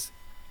 because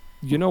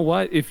you know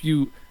what?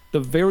 The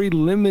very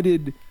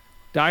limited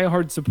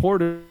diehard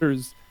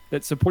supporters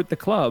that support the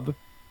club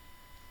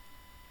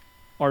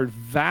are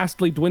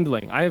vastly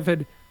dwindling. I have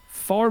had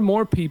far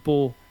more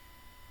people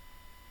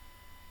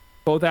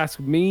both ask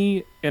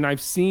me, and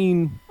I've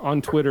seen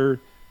on Twitter,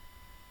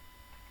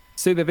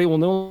 say that they will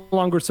no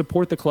longer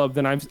support the club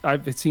than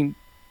I've seen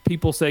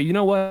people say, you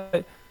know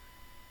what?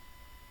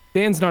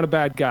 Dan's not a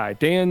bad guy.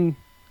 Dan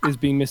is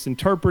being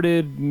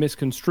misinterpreted,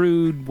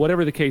 misconstrued,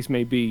 whatever the case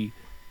may be.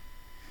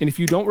 And if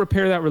you don't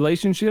repair that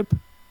relationship,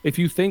 if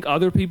you think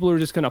other people are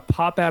just going to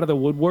pop out of the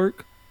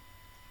woodwork,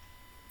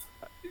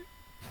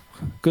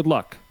 good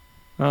luck.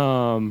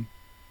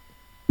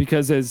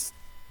 Because as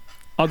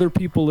other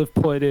people have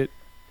put it,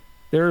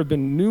 there have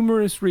been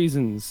numerous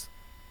reasons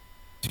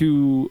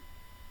to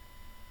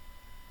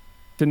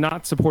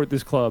not support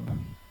this club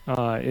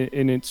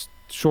in its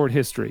short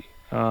history.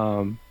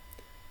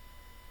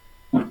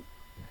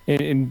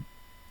 And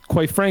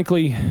quite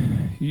frankly,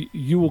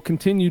 you will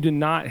continue to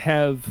not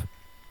have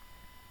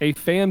a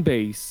fan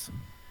base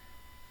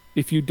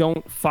if you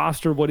don't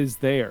foster what is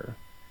there.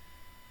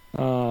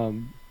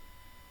 I'm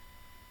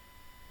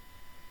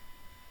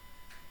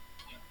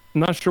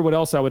not sure what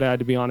else I would add,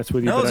 to be honest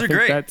with you. No, those are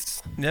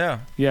great. Yeah.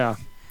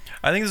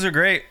 I think those are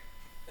great.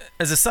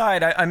 As a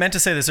side, I meant to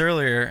say this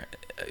earlier.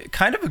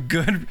 Kind of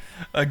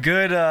a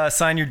good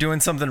sign you're doing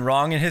something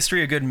wrong in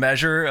history. A good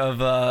measure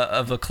of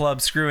a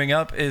club screwing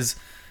up is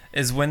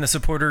when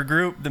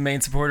the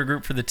main supporter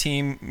group for the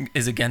team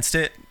is against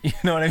it. You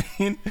know what I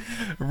mean?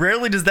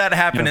 Rarely does that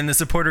happen, and the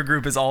supporter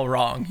group is all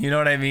wrong. You know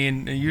what I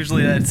mean?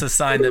 Usually that's a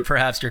sign that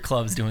perhaps your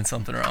club's doing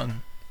something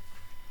wrong.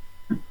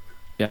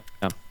 Yeah.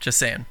 Just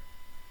saying.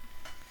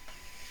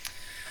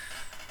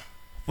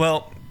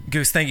 Well,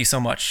 Goose, thank you so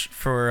much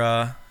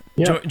for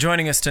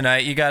joining us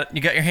tonight. You got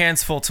your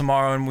hands full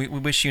tomorrow, and we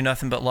wish you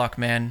nothing but luck,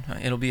 man.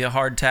 It'll be a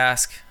hard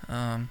task,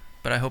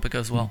 but I hope it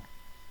goes well.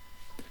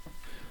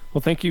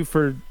 Well, thank you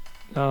for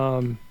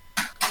being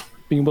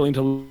willing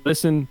to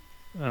listen,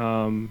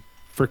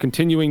 for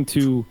continuing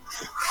to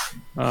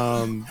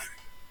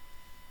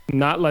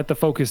not let the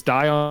focus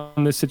die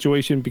on this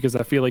situation, because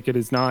I feel like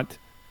there's not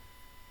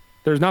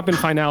been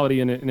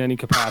finality in it in any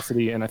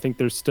capacity, and I think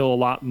there's still a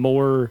lot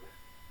more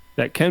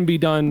that can be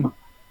done,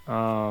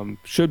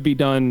 should be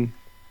done,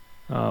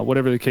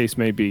 whatever the case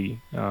may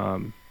be.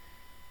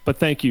 But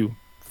thank you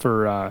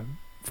for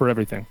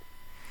everything.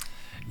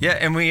 Yeah,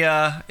 and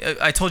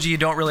I told you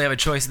don't really have a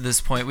choice at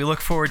this point. We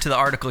look forward to the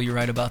article you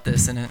write about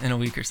this in a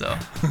week or so.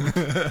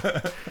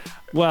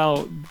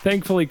 Well,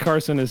 thankfully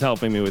Carson is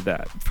helping me with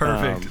that.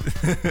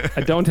 Perfect.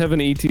 I don't have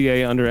an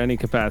ETA under any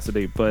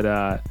capacity,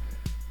 but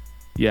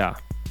yeah.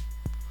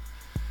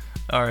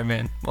 All right,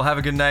 man. Well, have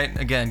a good night.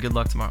 Again, good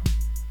luck tomorrow.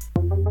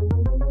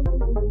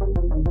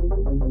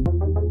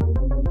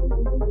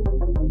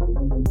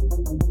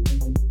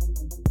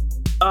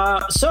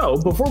 So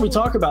before we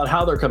talk about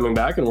how they're coming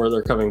back and where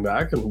they're coming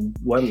back and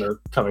when they're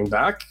coming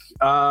back,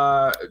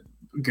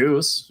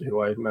 Goose,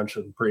 who I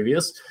mentioned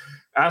previous,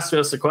 asked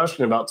us a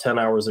question about 10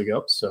 hours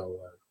ago, so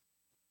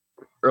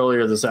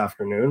earlier this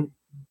afternoon.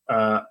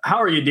 How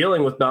are you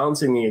dealing with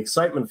balancing the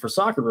excitement for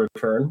soccer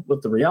return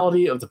with the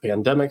reality of the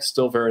pandemic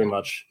still very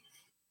much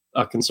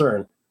a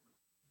concern?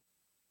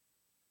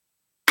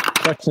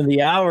 Question of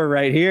the hour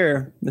right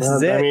here. This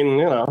is it. I mean,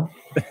 you know.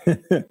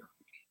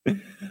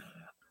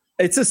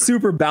 It's a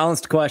super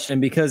balanced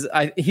question, because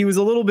he was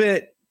a little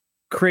bit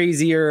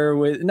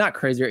crazier not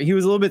crazier. He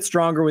was a little bit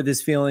stronger with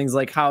his feelings.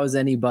 Like, how is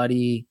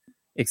anybody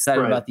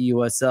excited about the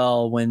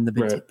USL when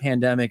the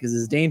pandemic is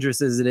as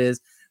dangerous as it is?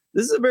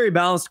 this is a very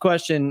balanced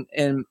question,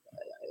 and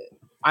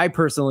I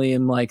personally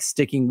am like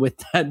sticking with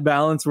that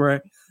balance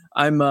where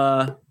I'm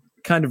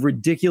kind of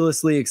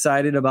ridiculously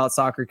excited about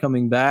soccer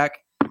coming back.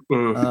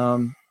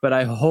 But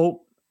I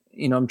hope,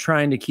 I'm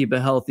trying to keep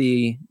a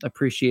healthy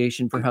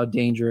appreciation for how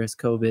dangerous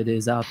COVID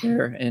is out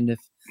there. And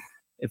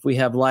if we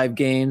have live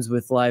games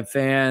with live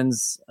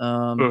fans,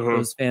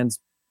 those fans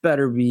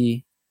better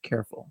be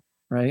careful,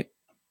 right?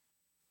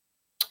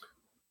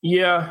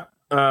 Yeah.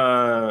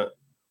 I'm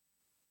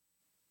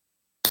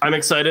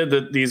excited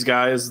that these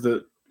guys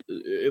at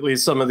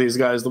least some of these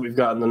guys that we've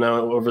gotten to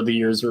know over the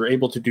years are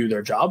able to do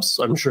their jobs.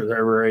 I'm sure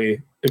they're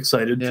very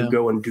excited to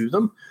go and do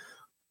them.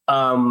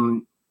 I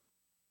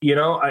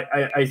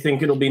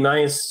think it'll be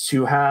nice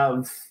to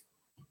have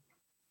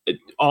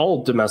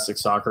all domestic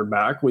soccer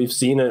back. We've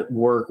seen it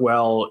work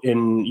well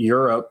in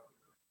Europe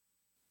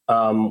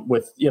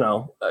with,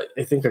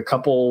 I think a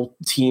couple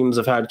teams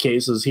have had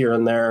cases here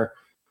and there.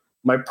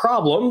 My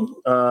problem,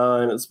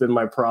 and it's been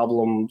my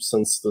problem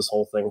since this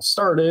whole thing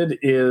started,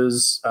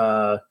 is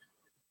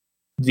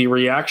the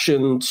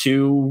reaction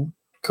to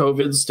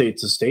COVID state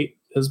to state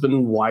has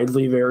been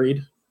widely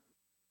varied,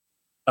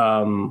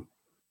 for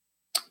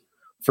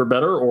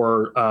better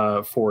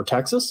or for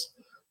Texas.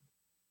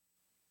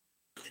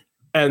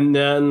 And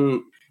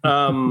then,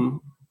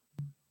 our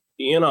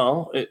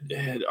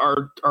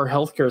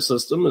healthcare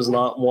system is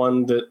not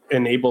one that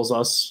enables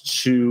us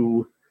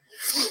to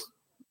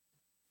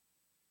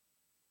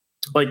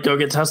go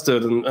get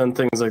tested and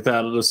things like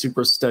that at a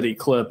super steady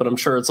clip. But I'm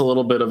sure it's a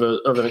little bit of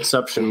an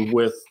exception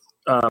with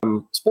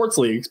sports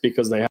leagues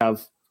because they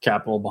have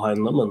capital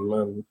behind them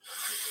and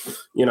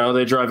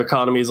they drive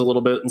economies a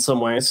little bit in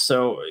some ways.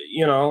 So,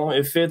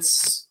 if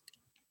it's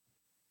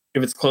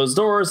closed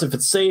doors, if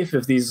it's safe,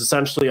 if these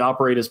essentially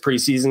operate as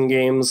preseason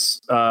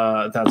games,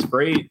 that's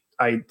great.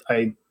 I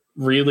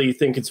really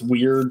think it's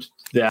weird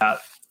that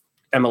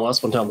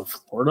MLS went down to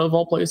Florida of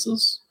all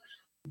places.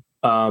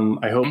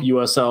 I hope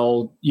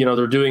USL,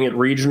 they're doing it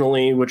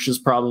regionally, which is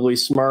probably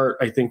smart.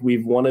 I think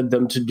we've wanted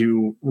them to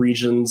do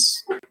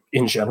regions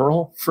in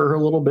general for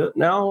a little bit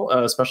now,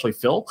 especially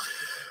Phil.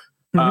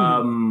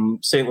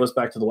 St. Louis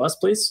back to the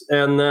West, please.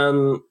 And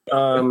then,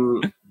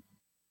 I'm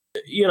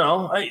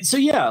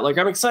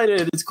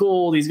excited. It's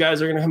cool. These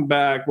guys are going to come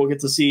back. We'll get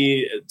to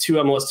see two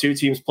MLS2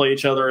 teams play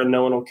each other and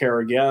no one will care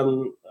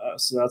again.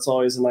 So that's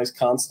always a nice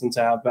constant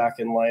to have back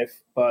in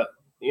life. But,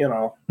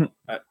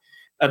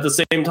 at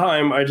the same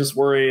time, I just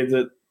worry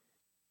that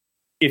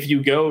if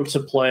you go to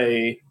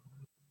play,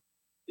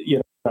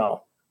 the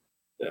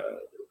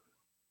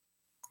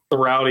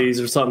Rowdies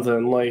or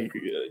something,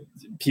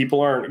 people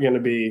aren't going to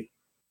be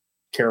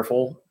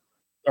careful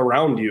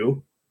around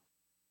you,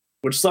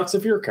 which sucks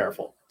if you're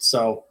careful.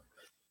 So,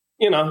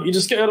 you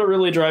just got to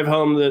really drive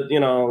home that,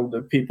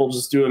 that people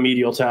just do a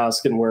medial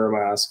task and wear a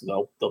mask.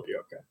 They'll be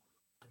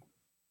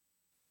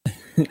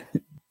okay.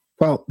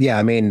 Well, yeah,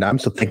 I mean, I'm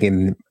still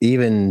thinking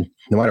even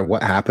no matter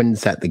what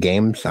happens at the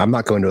games, I'm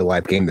not going to a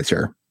live game this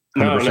year.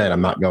 100%, no. I'm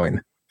not going.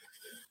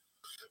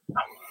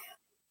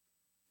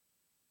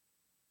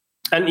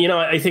 And,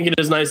 I think it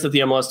is nice that the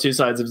MLS2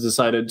 sides have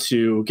decided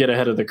to get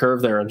ahead of the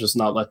curve there and just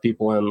not let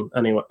people in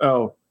anyway.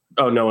 Oh,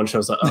 no one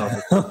shows up.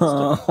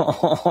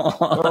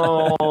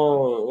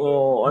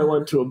 I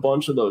went to a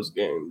bunch of those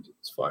games.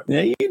 It's fine.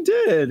 Yeah, you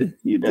did.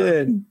 You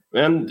did.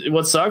 And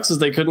what sucks is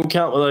they couldn't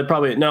count. Well, I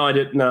didn't.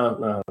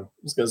 No. I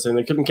was going to say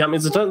they couldn't count me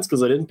as attendance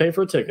because I didn't pay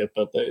for a ticket,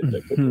 but they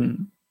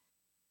could.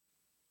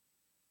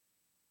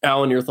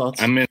 Alan, your thoughts?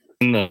 I'm in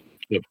the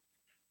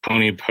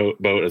pony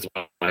boat as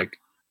well.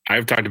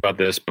 I've talked about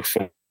this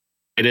before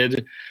I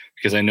did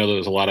because I know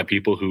there's a lot of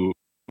people who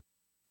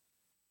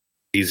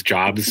these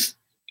jobs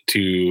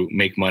to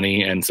make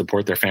money and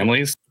support their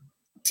families.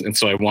 And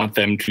so I want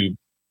them to,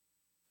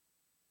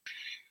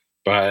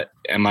 but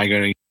am I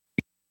going to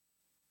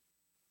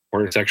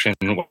support section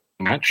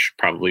match?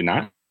 Probably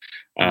not.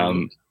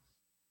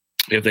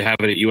 If they have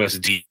it at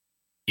USD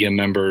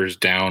members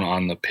down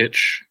on the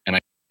pitch and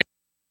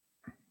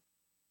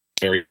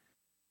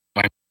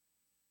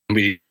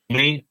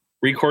any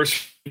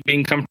recourse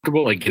being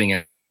comfortable, getting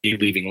a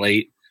leaving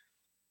late,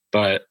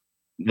 but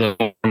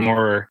the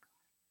more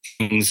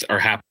things are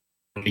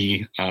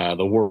happening,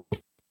 the world.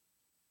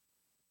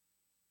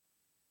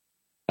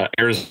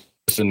 Arizona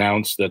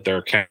announced that there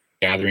are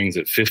gatherings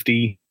at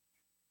 50,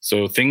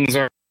 so things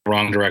are the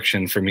wrong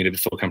direction for me to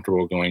feel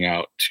comfortable going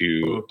out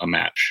to a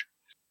match.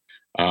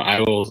 I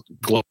will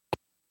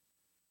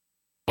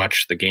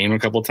watch the game a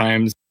couple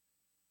times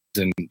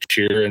and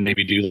cheer and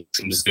maybe do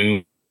some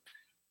Zoom,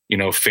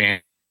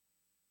 fan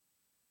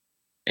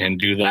and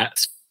do that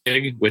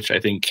gig, which I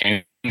think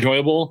can be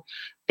enjoyable.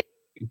 But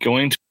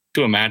going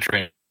to a match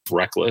right is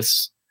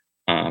reckless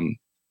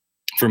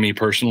for me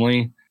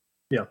personally.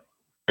 Yeah,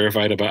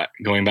 terrified about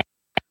going back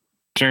to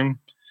the term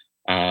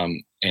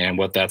and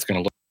what that's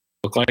going to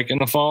look like in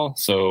the fall.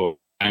 So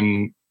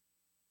then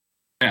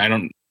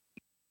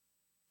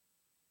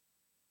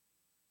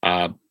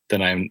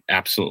I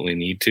absolutely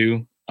need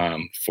to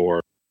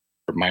for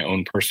my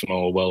own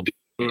personal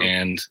well-being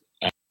and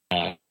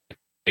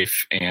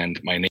life and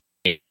my name.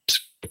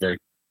 very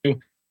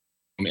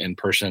in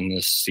person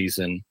this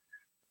season.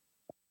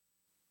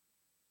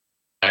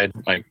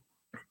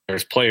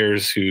 There's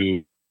players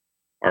who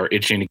are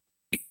itching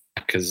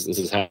because this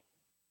is how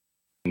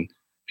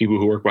people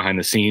who work behind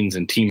the scenes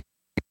and team,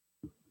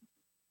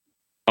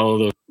 all of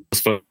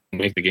those folks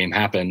make the game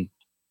happen.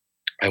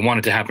 I want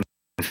it to happen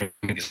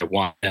because I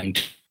want them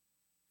to,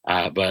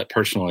 but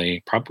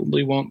personally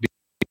probably won't be.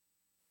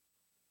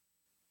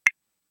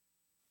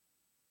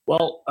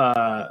 Well,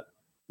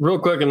 real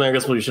quick, and I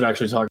guess we should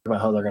actually talk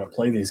about how they're going to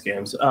play these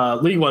games.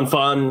 League One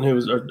Fun,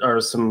 who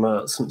are some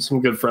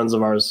good friends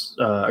of ours,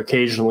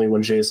 occasionally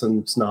when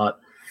Jason's not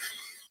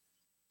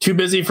too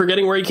busy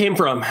forgetting where he came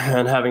from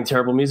and having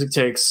terrible music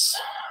takes,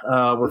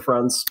 we're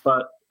friends.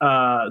 But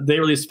they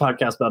released a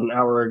podcast about an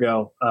hour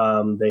ago.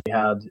 They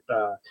had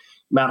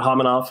Matt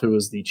Hominoff, who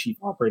is the chief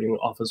operating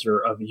officer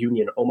of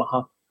Union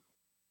Omaha,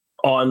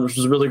 on, which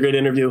was a really great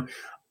interview,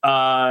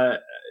 as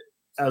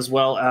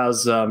well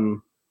as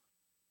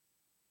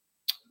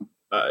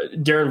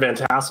Darren Van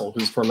Tassel,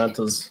 who's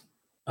Tormenta's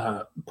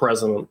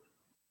president.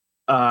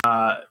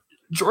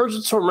 Georgia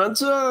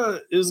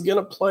Tormenta is going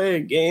to play a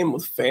game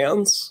with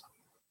fans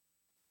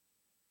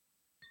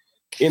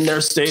in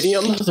their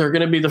stadium. They're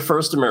going to be the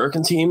first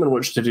American team in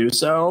which to do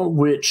so,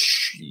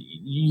 which,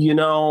 you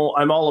know,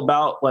 I'm all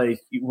about,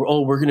 like,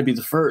 oh, we're going to be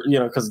the first, you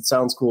know, because it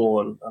sounds cool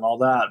and all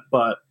that.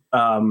 But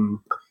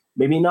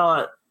maybe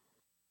not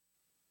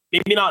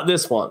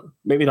this one.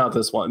 Maybe not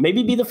this one.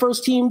 Maybe be the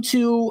first team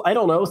to, I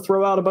don't know,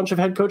 throw out a bunch of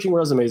head coaching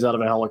resumes out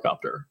of a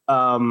helicopter.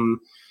 And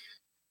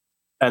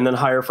then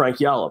hire Frank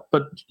Yallop.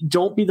 But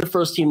don't be the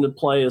first team to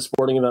play a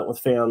sporting event with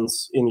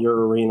fans in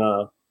your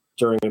arena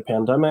during a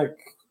pandemic,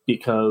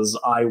 because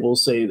I will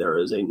say there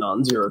is a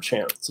non-zero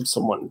chance of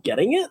someone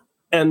getting it.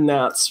 And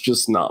that's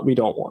just not, we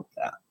don't want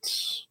that,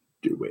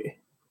 do we?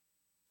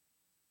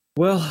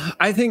 Well,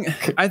 I think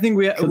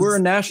we're a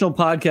national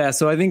podcast,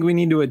 so I think we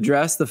need to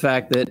address the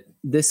fact that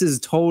this is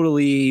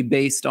totally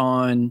based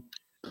on,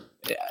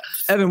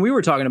 Evan, we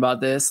were talking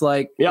about this,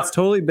 like, it's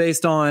totally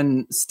based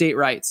on state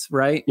rights,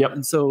 right? Yep.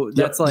 And so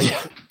that's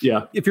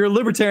if you're a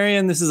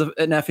libertarian, this is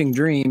an effing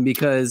dream,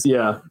 because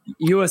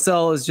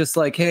USL is just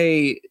like,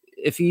 hey,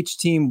 if each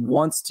team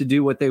wants to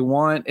do what they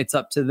want, it's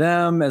up to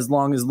them, as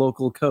long as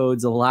local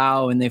codes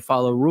allow and they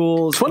follow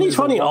rules.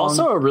 2020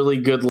 also a really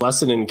good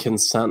lesson in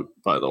consent,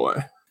 by the way.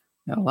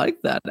 I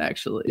like that,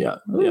 actually. Yeah.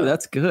 Ooh,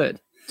 that's good.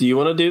 Do you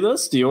want to do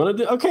this? Do you want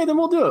to do? Okay, then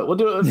we'll do it. We'll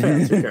do it with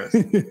fans. Who cares?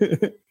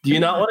 Do you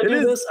not want to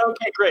do this?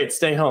 Okay, great.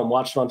 Stay home.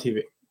 Watch it on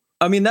TV.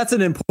 I mean, that's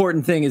an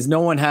important thing, is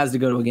no one has to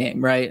go to a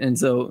game, right? And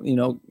so, you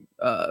know,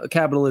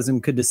 capitalism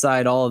could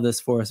decide all of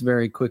this for us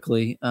very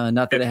quickly.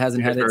 Not that it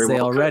hasn't had its say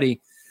already.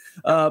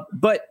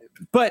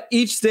 But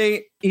each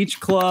state, each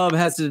club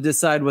has to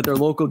decide what their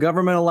local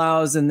government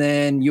allows. And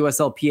then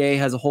USLPA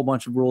has a whole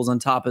bunch of rules on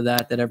top of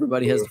that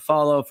everybody has to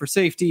follow for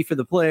safety for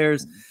the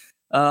players.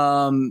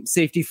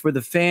 Safety for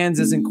the fans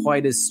isn't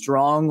quite as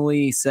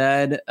strongly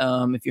said,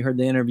 if you heard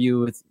the interview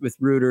with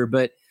Reuter.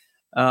 But,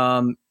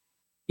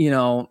 you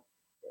know,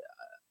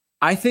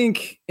 I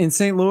think in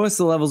St. Louis,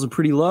 the levels are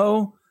pretty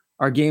low.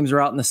 Our games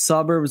are out in the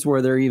suburbs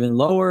where they're even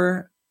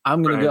lower.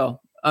 I'm going to go.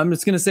 I'm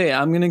just going to say it.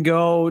 I'm going to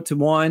go to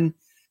one,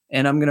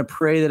 and I'm going to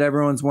pray that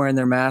everyone's wearing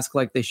their mask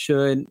like they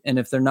should. And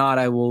if they're not,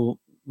 I will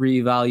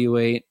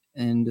reevaluate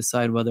and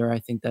decide whether I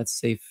think that's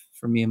safe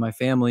for me and my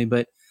family.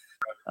 But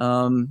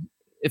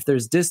if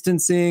there's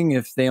distancing,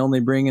 if they only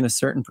bring in a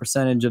certain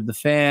percentage of the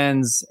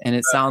fans, and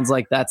it sounds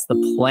like that's the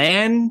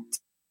plan,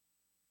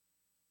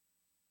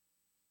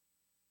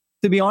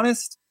 to be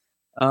honest,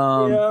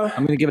 I'm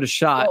going to give it a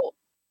shot. Well,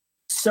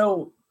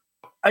 so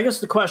I guess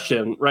the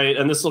question, right,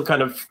 and this will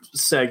kind of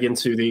seg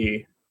into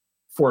the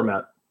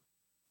format.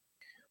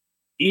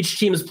 Each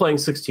team is playing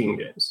 16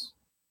 games.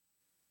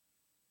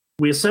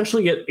 We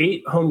essentially get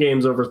 8 home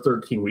games over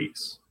 13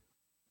 weeks.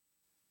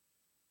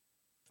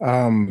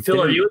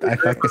 Phil, are you? I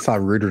think I saw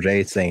Reuter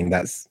J saying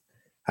that's.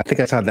 I think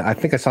I saw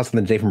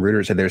something today from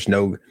Reuter said there's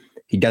no.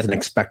 He doesn't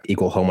expect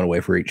equal home and away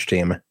for each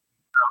team.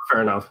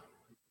 Fair enough.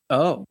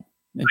 Oh,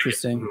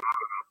 interesting.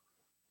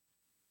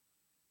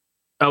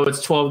 Oh,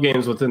 it's 12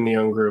 games within the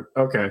young group.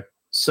 Okay.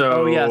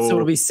 So so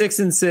it'll be 6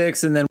 and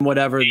 6, and then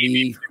whatever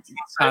the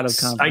out of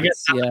conference. I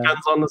guess that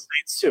depends on the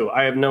states too.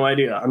 I have no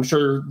idea. I'm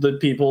sure the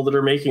people that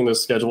are making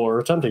this schedule or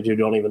attempting to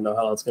don't even know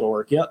how that's going to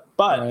work yet.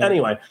 But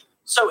anyway,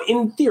 so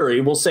in theory,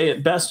 we'll say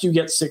at best you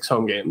get 6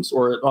 home games,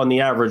 or on the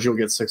average you'll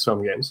get 6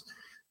 home games.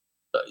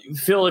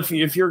 Phil,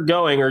 if you're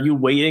going, are you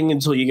waiting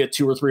until you get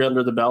 2 or 3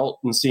 under the belt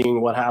and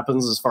seeing what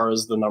happens as far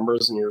as the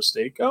numbers in your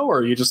state go, or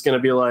are you just going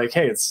to be like,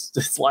 hey,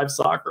 it's live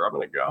soccer, I'm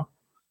going to go?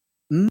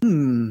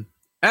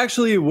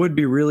 Actually, it would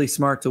be really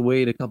smart to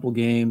wait a couple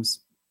games.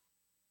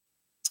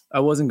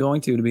 I wasn't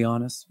going to be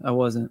honest. I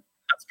wasn't.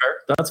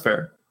 That's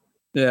fair.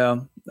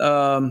 Yeah.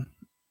 I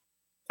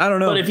don't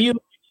know. But if you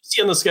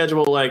see on the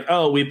schedule, like,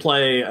 oh, we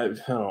play,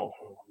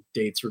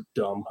 dates are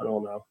dumb. I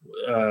don't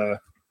know.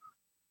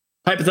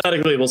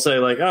 Hypothetically, we'll say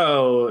like,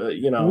 oh,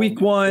 week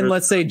 1,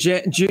 let's say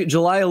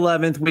July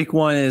 11th, week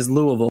 1 is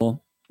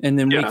Louisville. And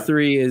then week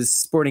 3 is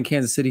Sporting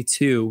Kansas City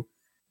 2.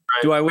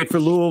 Do I wait for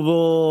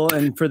Louisville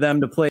and for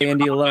them to play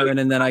Indy 11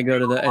 and then I go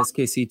to the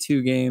SKC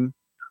 2 game?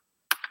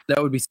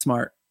 That would be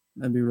smart.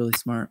 That'd be really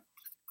smart.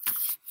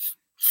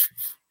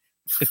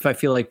 If I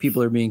feel like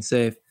people are being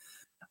safe,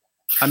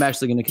 I'm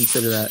actually going to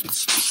consider that.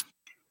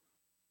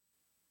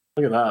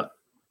 Look at that.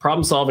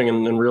 Problem solving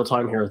in real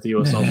time here at the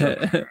USL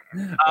show.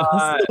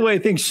 That's the way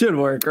things should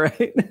work,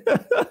 right?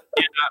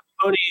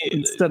 Pony,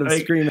 Instead of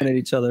screaming at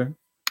each other.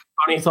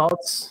 Pony,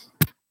 thoughts?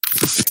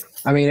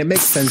 I mean, it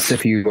makes sense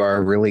if you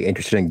are really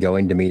interested in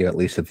going to me to at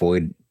least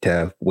avoid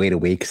to wait a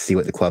week, see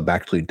what the club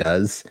actually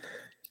does.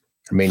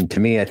 I mean, to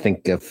me, I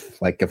think if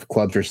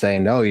clubs are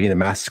saying, "Oh, you need a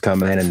mask to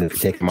come in," and if you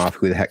take them off,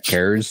 who the heck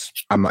cares?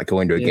 I'm not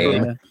going to a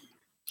game.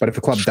 But if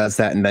a club does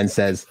that and then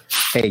says,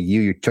 "Hey,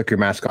 you took your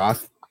mask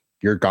off,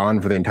 you're gone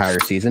for the entire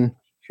season.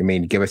 I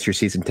mean, give us your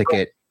season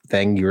ticket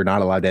thing. You're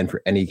not allowed in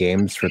for any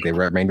games for the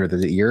remainder of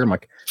the year." I'm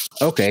like,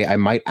 okay, I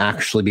might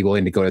actually be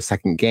willing to go to a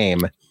second game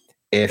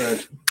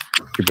if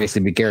you're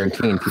basically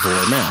guaranteeing people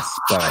wear masks.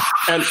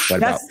 But what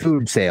about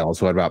food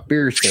sales? What about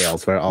beer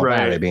sales? What all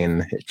that? I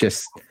mean, it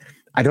just,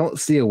 I don't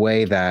see a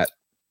way that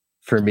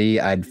for me,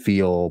 I'd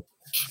feel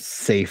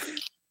safe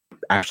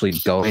actually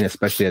going,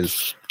 especially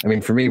as, I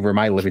mean, for me, for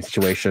my living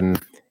situation,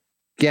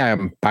 yeah,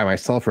 I'm by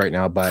myself right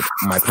now, but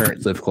my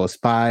parents live close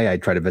by. I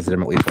try to visit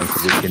them at least once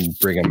a week and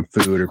bring them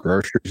food or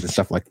groceries and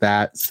stuff like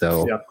that.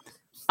 So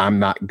I'm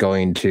not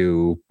going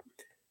to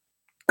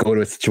go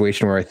to a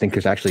situation where I think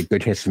there's actually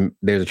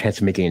there's a chance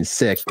of me getting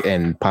sick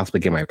and possibly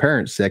get my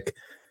parents sick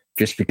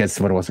just because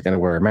someone wasn't going to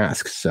wear a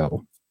mask.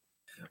 So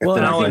if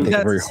I take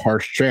a very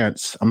harsh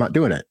chance, I'm not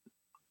doing it.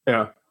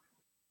 Yeah.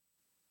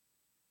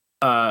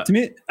 To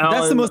me, Alan,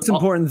 that's the most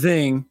important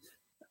thing.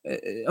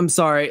 I'm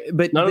sorry,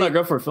 but no,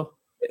 go for it, Phil.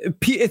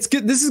 It's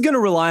good. This is going to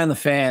rely on the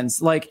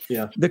fans. Like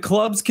the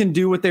clubs can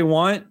do what they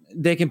want.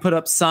 They can put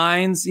up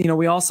signs. You know,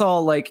 we all saw,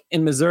 like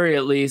in Missouri,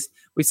 at least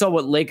we saw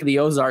what Lake of the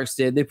Ozarks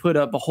did. They put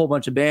up a whole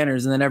bunch of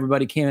banners and then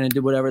everybody came in and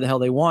did whatever the hell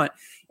they want.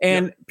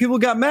 And people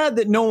got mad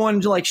that no one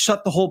like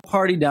shut the whole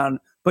party down,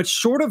 but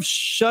short of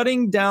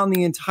shutting down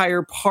the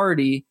entire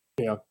party,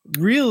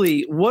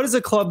 really, what is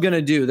a club going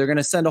to do? They're going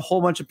to send a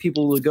whole bunch of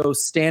people to go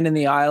stand in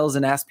the aisles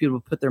and ask people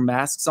to put their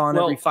masks on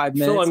every 5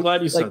 minutes. Phil, I'm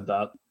glad you said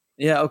that.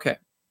 Yeah. Okay.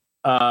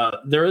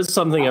 There is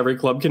something every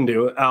club can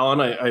do.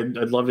 Alan,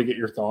 I'd love to get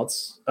your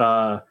thoughts.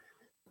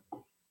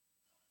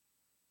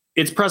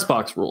 It's press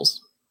box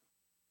rules.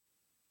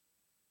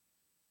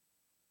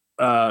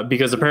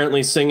 Because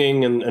apparently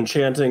singing and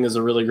chanting is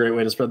a really great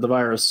way to spread the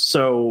virus.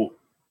 So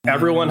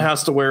everyone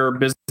has to wear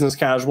business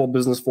casual,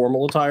 business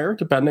formal attire,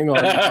 depending on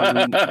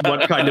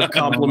what kind of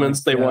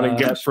compliments they want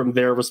to get from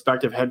their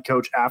respective head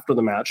coach after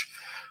the match.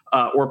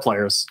 Or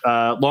players.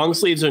 Long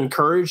sleeves are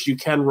encouraged. You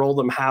can roll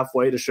them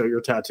halfway to show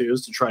your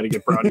tattoos to try to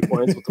get brownie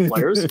points with the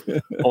players.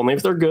 Only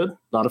if they're good,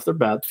 not if they're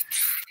bad.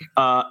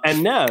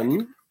 And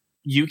then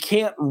you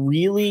can't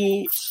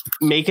really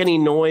make any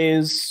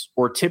noise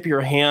or tip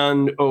your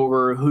hand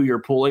over who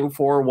you're pulling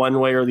for one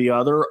way or the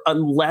other,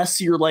 unless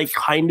you're like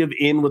kind of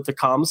in with the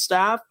comm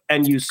staff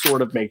and you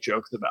sort of make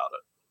jokes about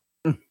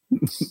it.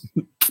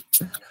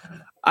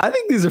 I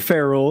think these are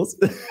fair rules.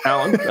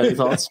 Alan, any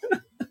thoughts?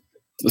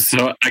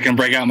 So I can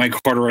break out my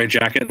corduroy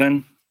jacket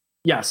then?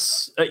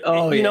 Yes.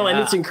 And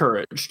it's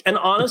encouraged. And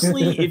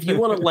honestly, if you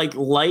want to like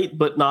light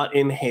but not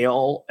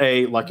inhale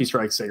a Lucky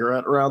Strike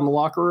cigarette around the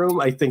locker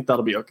room, I think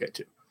that'll be okay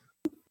too.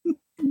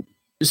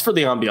 Just for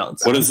the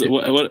ambiance. What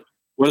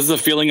is the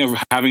feeling of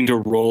having to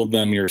roll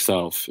them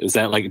yourself? Is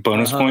that like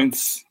bonus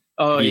points?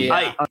 Oh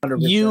yeah.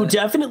 You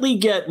definitely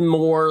get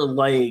more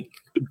like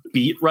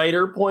beat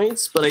writer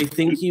points, but I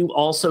think you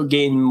also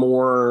gain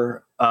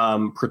more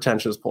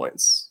pretentious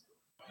points.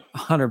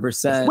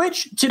 100%.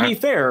 Which, to be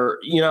fair,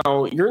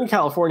 you're in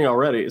California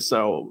already,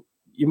 so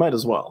you might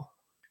as well.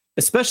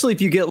 Especially if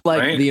you get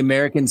like the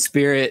American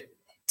Spirit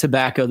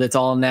tobacco that's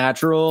all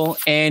natural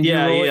and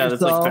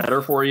that's like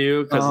better for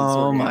you.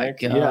 Oh my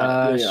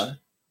gosh,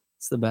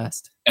 it's the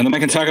best. And then I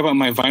can talk about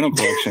my vinyl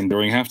collection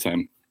during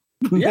halftime.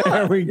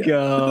 There we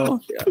go.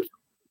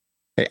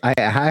 Hey, I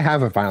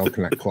have a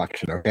vinyl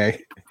collection.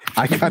 Okay,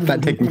 I got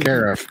that taken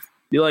care of.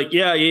 You're like,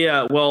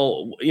 yeah.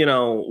 Well,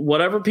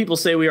 whatever people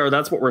say we are,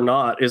 that's what we're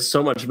not, is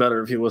so much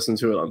better if you listen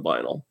to it on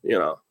vinyl,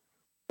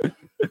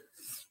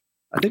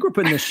 I think we're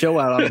putting the show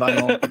out on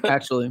vinyl,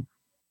 actually.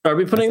 Are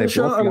we putting the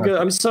show? I'm good.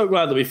 I'm so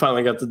glad that we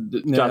finally got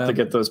to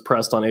get those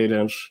pressed on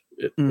 8-inch.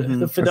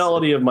 The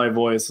fidelity of my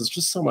voice is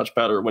just so much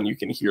better when you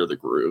can hear the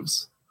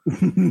grooves.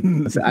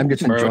 I'm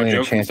just enjoying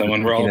a chance. I'm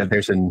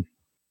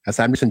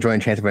just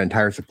enjoying a chance of an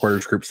entire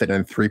supporters group sitting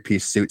in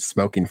 3-piece suits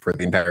smoking for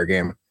the entire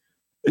game.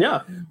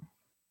 Yeah.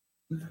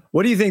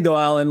 What do you think, though,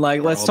 Alan?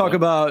 Like, let's talk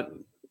about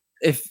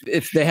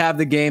if they have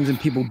the games and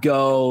people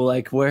go,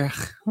 like, where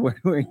do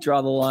we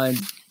draw the line?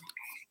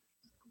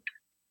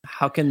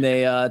 How can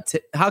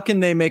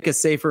they make a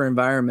safer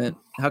environment?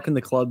 How can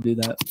the club do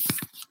that?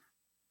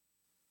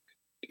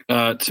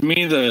 To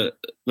me, the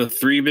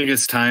three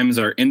biggest times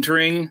are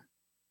entering,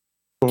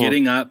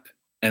 getting up,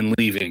 and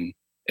leaving.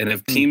 And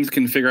if teams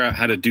can figure out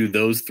how to do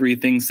those three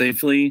things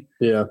safely,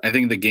 I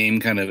think the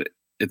game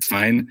it's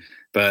fine.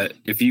 But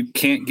if you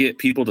can't get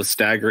people to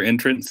stagger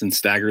entrance and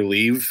stagger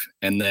leave,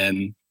 and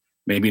then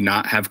maybe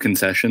not have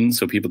concessions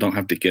so people don't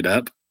have to get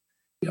up,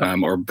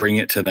 or bring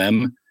it to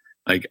them,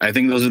 like I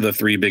think those are the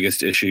three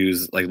biggest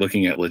issues. Like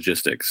looking at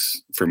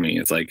logistics for me,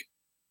 it's like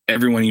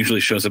everyone usually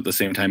shows up at the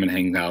same time and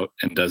hangs out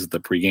and does the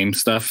pregame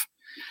stuff.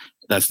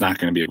 That's not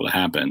going to be able to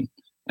happen.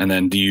 And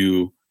then do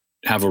you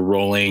have a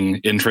rolling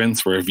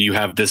entrance where if you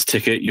have this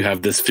ticket, you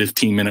have this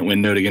 15-minute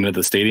window to get into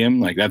the stadium?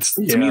 Like that's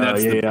to me,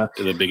 that's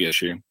the big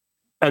issue.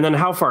 And then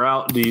how far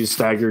out do you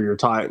stagger your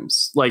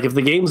times? Like if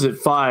the game's at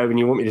 5 and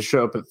you want me to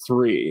show up at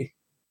 3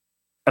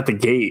 at the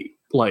gate,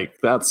 like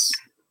that's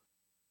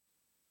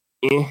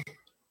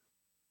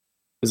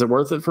Is it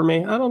worth it for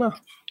me? I don't know.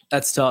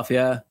 That's tough.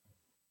 Yeah.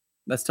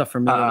 That's tough for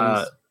me.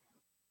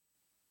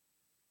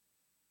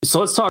 So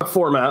let's talk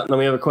format. And then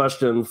we have a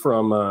question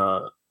from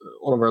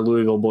one of our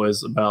Louisville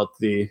boys about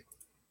the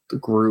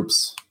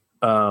groups.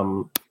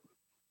 Carson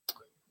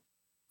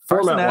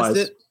Format asked wise,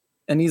 it,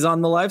 and he's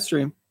on the live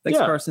stream. Thanks,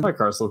 Carson. Hi,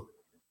 Carson.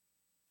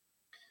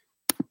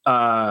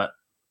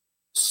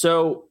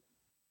 So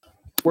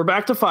we're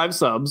back to 5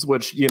 subs,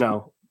 which, you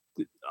know,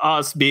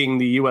 us being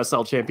the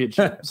USL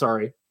championship,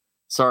 sorry,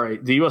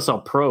 the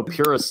USL pro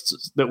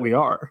purists that we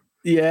are.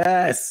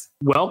 Yes.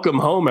 Welcome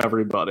home,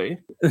 everybody.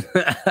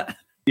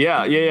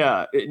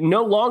 Yeah.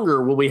 No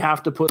longer will we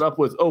have to put up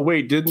with, oh,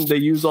 wait, didn't they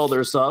use all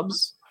their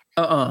subs?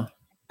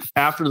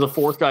 After the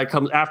 4th guy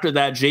comes, after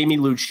that Jamie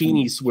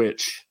Lucchini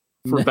switch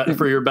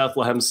for your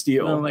Bethlehem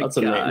Steel. Oh my That's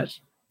a name.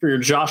 gosh. For your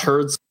Josh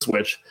Hurd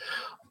switch.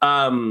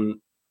 No.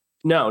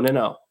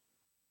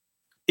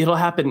 It'll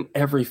happen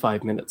every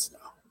 5 minutes now.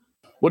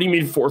 What do you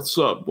mean 4th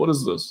sub? What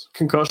is this?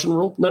 Concussion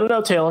rule?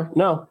 No, Taylor.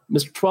 No,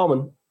 Mr.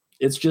 Twellman.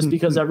 It's just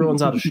because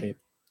everyone's out of shape.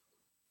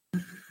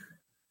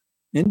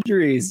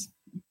 Injuries.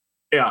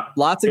 Yeah.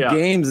 Lots of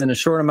games in a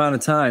short amount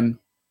of time.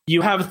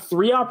 You have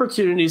 3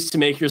 opportunities to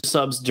make your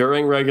subs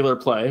during regular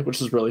play,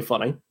 which is really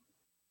funny.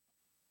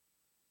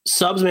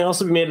 Subs may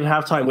also be made at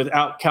halftime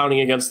without counting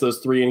against those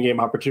 3 in-game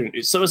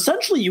opportunities. So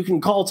essentially, you can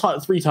call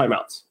 3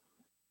 timeouts.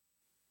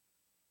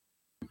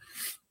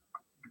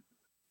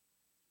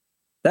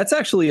 That's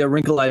actually a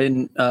wrinkle I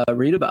didn't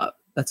read about.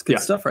 That's good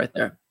stuff right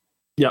there.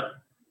 Yep.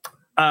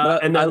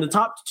 And then the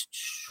top...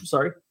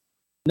 Sorry.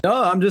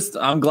 No,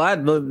 I'm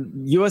glad the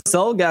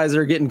USL guys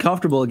are getting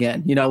comfortable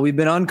again. You know, we've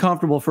been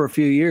uncomfortable for a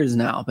few years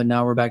now, but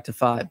now we're back to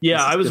 5.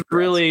 Yeah, I was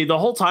really... The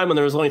whole time when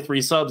there was only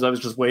 3 subs, I was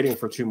just waiting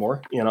for 2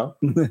 more, you know?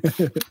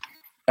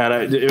 And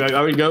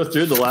I would go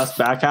through the last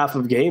back half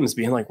of games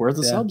being like, where's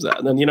the subs at?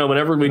 And then, you know,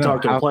 whenever we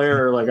talk to a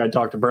player, like I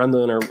talk to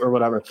Brendan or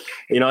whatever,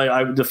 you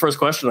know, the first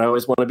question I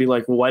always want to be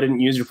like, well, why didn't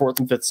you use your 4th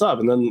and 5th sub?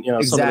 And then, you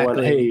know, someone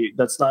went, hey,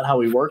 that's not how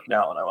we work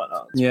now. And I went,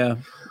 oh. Yeah.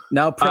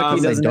 Now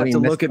Preki doesn't have to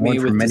look at me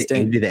with minute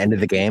 80 to the end of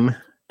the game.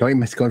 Don't you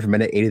miss going from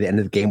minute 80 to the end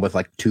of the game with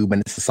like 2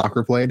 minutes of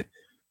soccer played?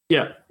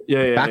 Yeah.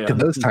 Back to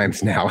those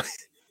times now.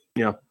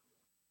 Yeah.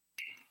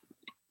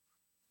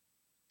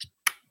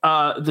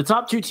 The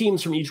top 2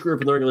 teams from each group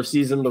in the regular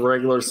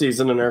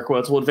season in air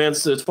quotes, will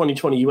advance to the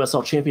 2020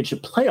 USL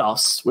Championship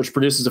playoffs, which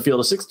produces a field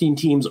of 16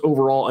 teams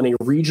overall in a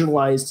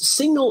regionalized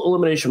single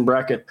elimination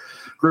bracket.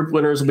 Group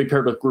winners will be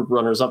paired with group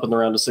runners-up in the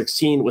round of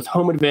 16, with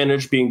home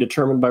advantage being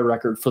determined by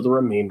record for the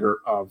remainder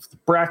of the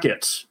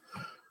bracket.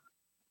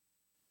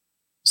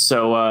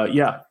 So,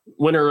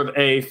 winner of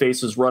A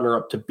faces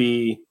runner-up to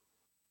B.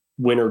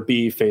 Winner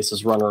B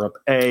faces runner-up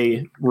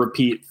A.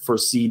 Repeat for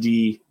C,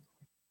 D.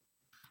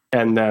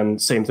 And then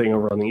same thing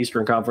over on the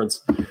Eastern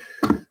Conference,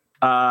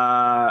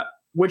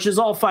 which is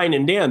all fine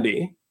and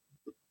dandy.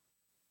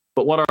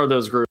 But what are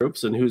those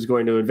groups and who's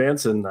going to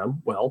advance in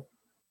them? Well,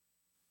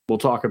 we'll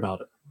talk about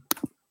it.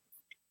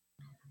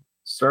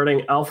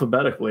 Starting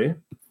alphabetically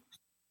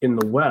in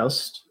the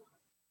West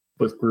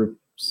with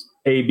groups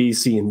A, B,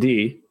 C, and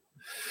D,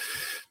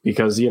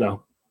 because, you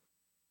know,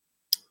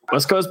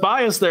 West Coast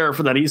bias there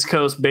for that East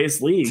Coast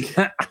based league.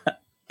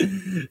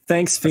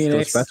 Thanks,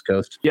 Phoenix. West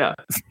Coast. Yeah.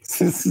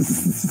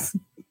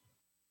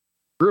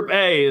 Group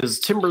A is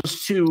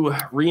Timbers 2,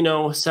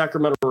 Reno,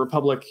 Sacramento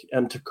Republic,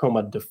 and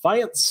Tacoma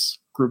Defiance.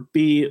 Group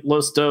B,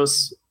 Los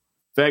Dos,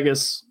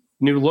 Vegas,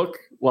 New Look,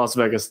 Las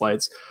Vegas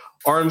Lights,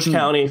 Orange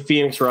County,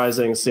 Phoenix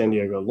Rising, San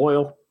Diego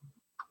Loyal.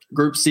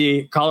 Group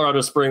C, Colorado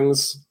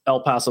Springs,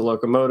 El Paso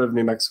Locomotive,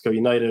 New Mexico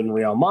United, and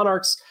Real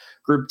Monarchs.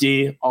 Group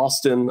D,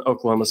 Austin,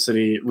 Oklahoma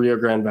City, Rio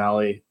Grande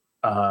Valley,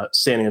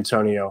 San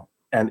Antonio,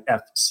 and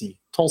FC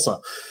Tulsa.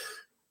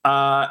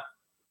 I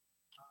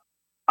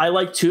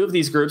like 2 of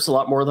these groups a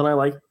lot more than I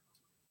like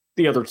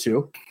the other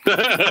 2.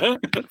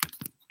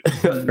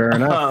 Fair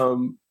enough.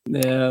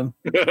 Yeah.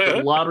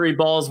 Lottery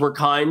balls were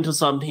kind to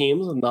some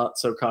teams and not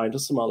so kind to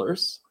some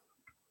others.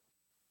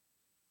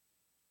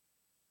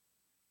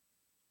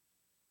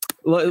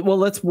 Well,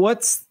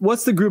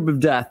 what's the group of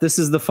death? This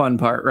is the fun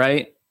part,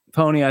 right?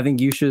 Pony, I think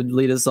you should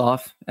lead us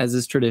off as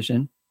is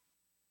tradition.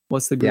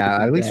 What's the group?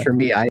 Yeah, at least for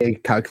me, I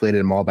calculated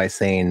them all by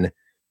saying,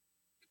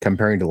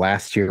 comparing to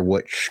last year,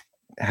 which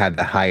had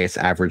the highest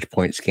average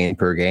points gained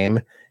per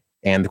game,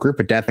 and the group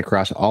of death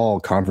across all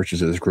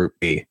conferences is Group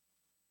B. I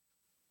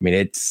mean,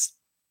 it's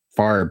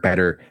far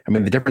better. I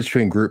mean, the difference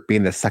between Group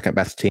being the second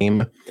best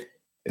team,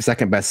 the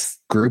second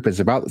best group is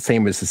about the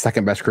same as the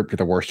second best group to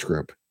the worst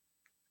group.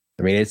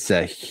 I mean, it's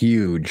a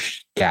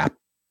huge gap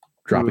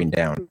dropping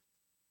down.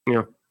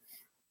 Yeah.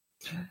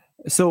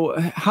 So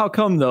how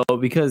come though?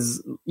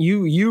 Because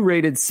you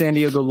rated San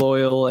Diego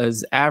Loyal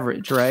as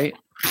average, right?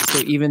 So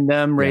even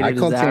them rated I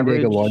called as San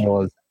average. Diego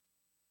Loyal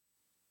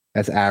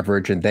as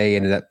average, and they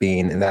ended up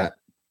being, and that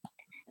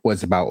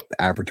was about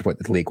average of what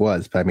the league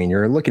was. But I mean,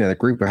 you're looking at a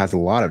group that has a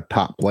lot of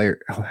top players,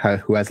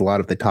 who has a lot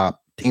of the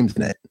top teams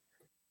in it.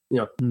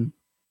 Yeah.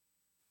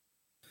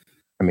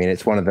 I mean,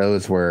 it's one of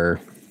those where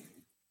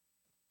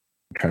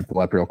I'm trying to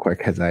pull up real quick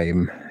because I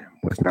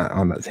was not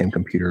on that same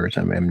computer as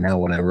I am now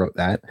when I wrote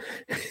that.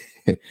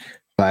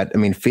 But I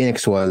mean,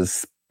 Phoenix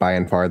was by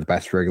and far the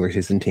best regular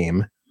season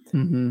team.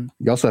 Mm-hmm.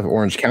 You also have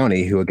Orange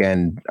County, who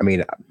again, I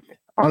mean,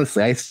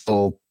 honestly, it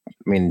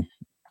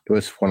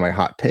was one of my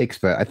hot takes,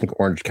 but I think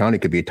Orange County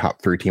could be a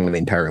top 3 team in the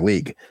entire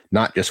league,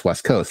 not just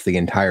West Coast, the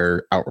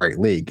entire outright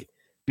league.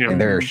 Yeah. And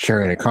they're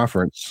sharing a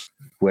conference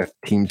with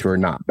teams who are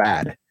not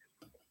bad.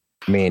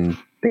 I mean,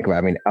 think about it.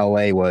 I mean,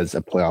 LA was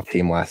a playoff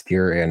team last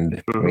year,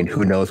 and I mean,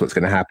 who knows what's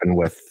going to happen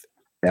with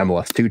the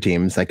MLS2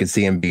 teams? I could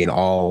see them being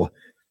all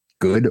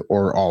good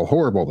or all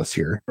horrible this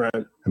year. Right.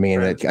 I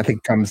mean, I think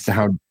it comes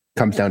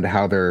down to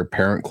how their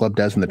parent club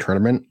does in the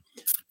tournament.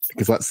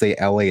 Because let's say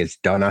LA is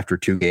done after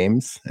 2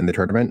 games in the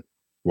tournament,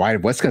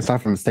 what's going to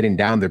stop them sitting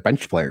down their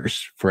bench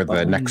players for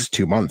the next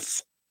 2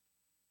 months?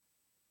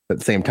 At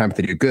the same time, if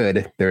they do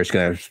good, they're just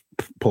going to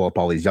pull up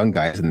all these young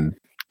guys, and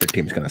their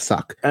team's going to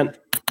suck. And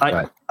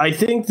I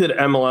think that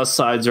MLS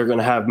sides are going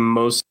to have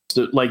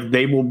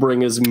they will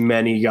bring as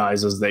many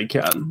guys as they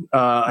can.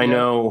 I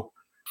know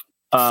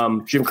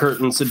Jim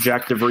Curtin's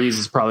Jack DeVries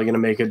is probably going to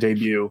make a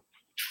debut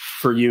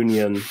for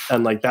Union,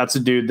 and that's a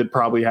dude that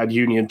probably had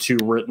Union 2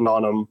 written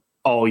on him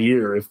all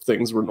year if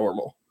things were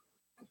normal.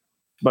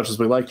 Much as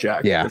we like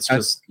Jack, it's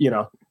just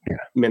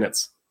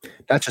minutes.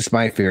 That's just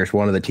my fear. If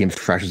one of the teams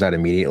crashes out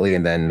immediately,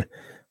 and then,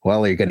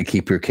 well, you're going to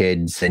keep your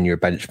kids and your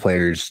bench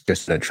players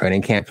just in a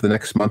training camp for the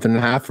next month and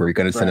a half, or you're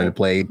going to send them to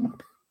play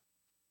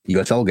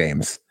USL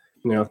games.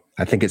 Yeah,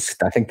 I think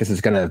this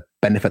is going to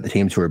benefit the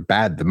teams who are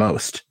bad the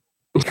most,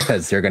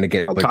 because they're going to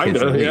get all their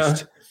kids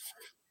released.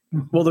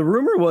 Well, the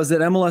rumor was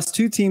that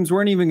MLS2 teams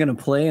weren't even going to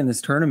play in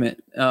this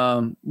tournament,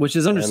 which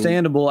is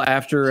understandable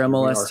after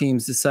MLS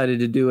teams decided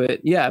to do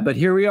it. Yeah, but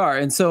here we are.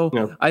 And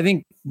so I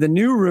think the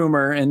new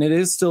rumor, and it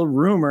is still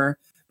rumor,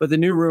 but the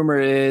new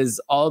rumor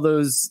is all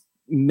those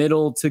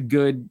middle to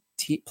good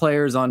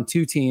players on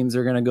 2 teams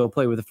are going to go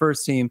play with the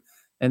first team.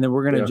 And then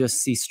we're going to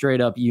just see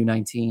straight up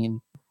U19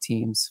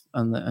 teams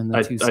on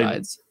the 2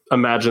 sides. I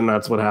imagine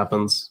that's what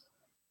happens.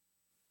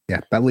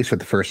 Yeah, at least for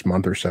the first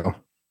month or so.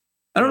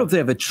 I don't know if they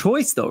have a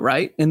choice though,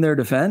 right? In their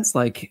defense,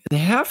 they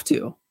have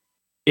to.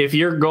 If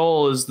your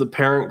goal is the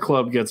parent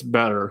club gets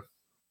better,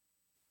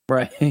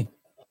 right? And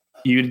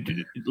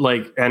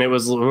it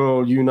was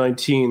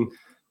U19.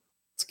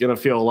 It's gonna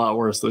feel a lot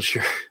worse this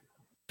year.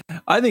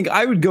 I think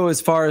I would go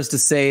as far as to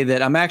say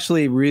that I'm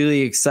actually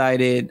really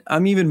excited.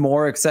 I'm even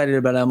more excited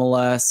about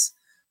MLS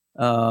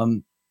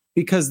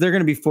because they're going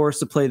to be forced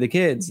to play the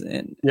kids,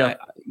 and as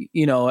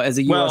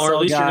a USL or at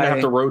least guy, you're gonna have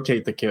to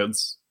rotate the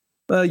kids.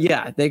 Well,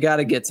 yeah, they got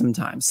to get some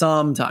time.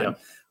 Yeah.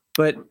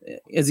 But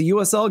as a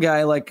USL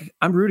guy,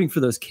 I'm rooting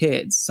for those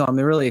kids, so I'm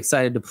really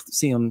excited to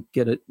see them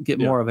get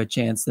more of a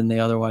chance than they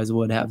otherwise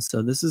would have.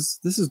 So this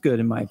is good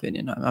in my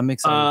opinion. I'm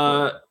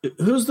excited.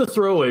 Who's the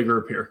throwaway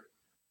group here?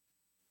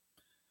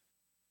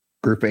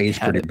 Group A is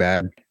pretty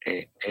bad.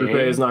 Group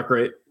A is not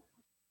great.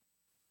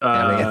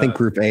 I think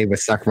Group A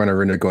with Sacramento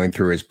Arena going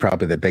through is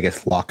probably the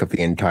biggest lock of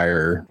the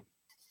entire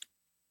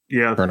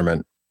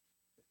tournament.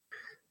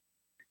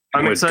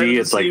 I'm with excited D,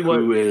 to it's see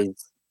who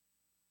is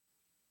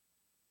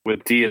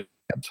with D.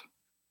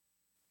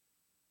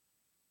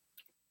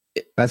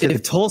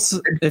 If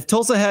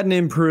Tulsa hadn't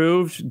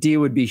improved, D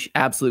would be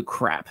absolute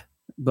crap.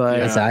 But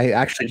yes, I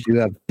actually do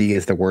have D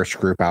as the worst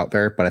group out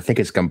there, but I think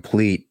it's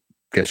complete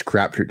just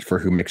crap for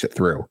who makes it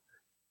through.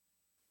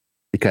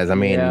 Because I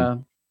mean,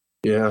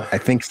 I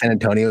think San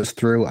Antonio's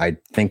through. I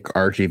think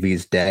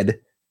RGV's dead.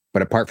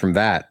 But apart from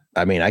that,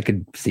 I mean, I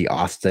could see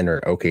Austin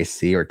or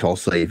OKC or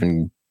Tulsa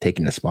even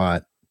taking a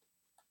spot.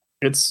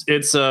 It's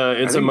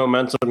a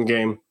momentum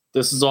game.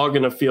 This is all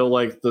going to feel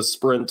like the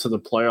sprint to the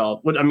playoff.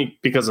 I mean,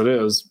 because it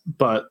is,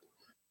 but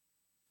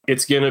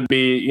it's going to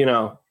be,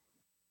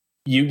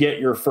 you get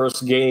your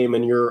first game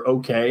and you're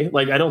okay.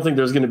 I don't think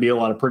there's going to be a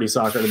lot of pretty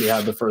soccer to be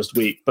had the first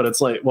week, but it's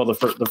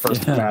the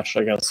first match,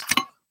 I guess.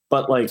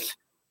 But if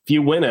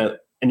you win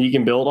it and you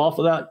can build off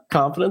of that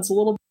confidence a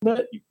little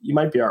bit, you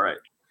might be all right.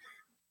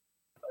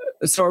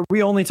 So are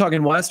we only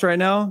talking West right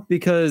now?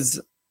 Because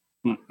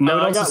we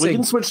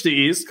can switch to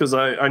East because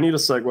I need a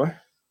segue.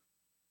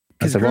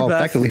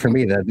 Effectively for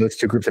me, those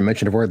 2 groups I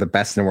mentioned were the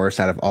best and worst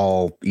out of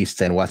all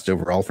East and West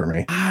overall for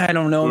me. I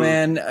don't know,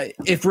 man.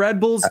 If Red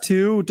Bulls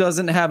 2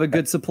 doesn't have a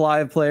good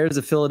supply of players,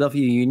 if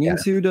Philadelphia Union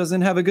 2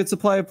 doesn't have a good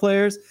supply of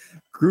players,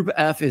 Group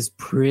F is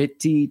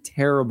pretty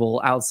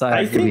terrible outside.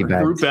 I think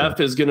Group F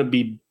is going to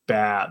be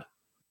bad.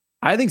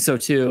 I think so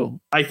too.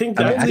 I think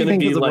that's going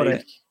to be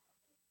like.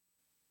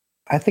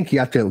 I think you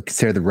have to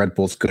consider the Red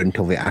Bulls good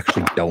until they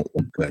actually don't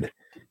look good.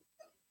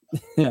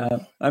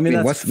 Yeah, I mean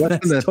that's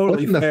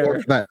totally the fair.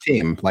 floor for that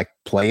team? Like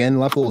play-in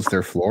level is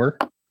their floor.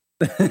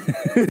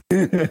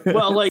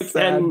 Well, like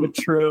Sad, and but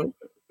true.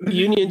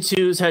 Union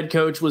 2's head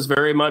coach was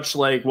very much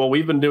like, well,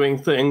 we've been doing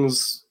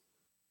things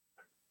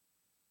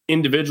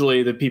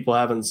individually that people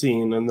haven't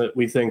seen and that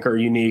we think are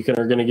unique and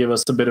are going to give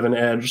us a bit of an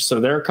edge. So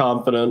they're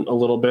confident a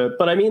little bit.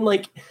 But I mean,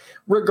 like,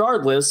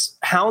 regardless,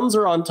 Hounds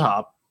are on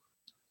top.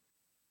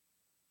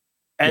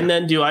 And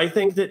then do I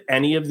think that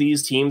any of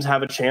these teams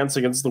have a chance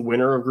against the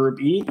winner of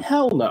Group E?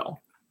 Hell no.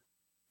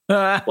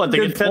 What, they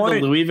get fed to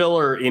Louisville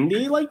or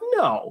Indy? Like,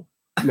 no.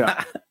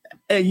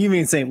 You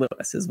mean St.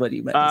 Louis is what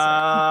you meant.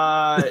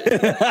 I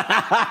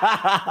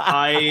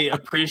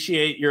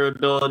appreciate your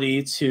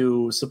ability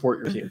to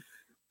support your team.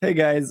 Hey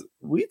guys,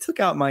 we took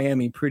out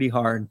Miami pretty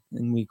hard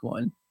in week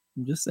 1.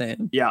 I'm just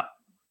saying. Yeah.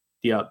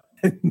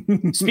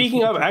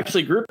 Speaking of,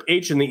 actually, Group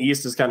H in the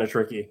East is kind of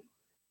tricky.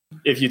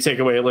 If you take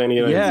away Atlanta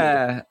United.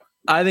 Yeah,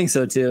 I think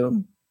so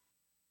too.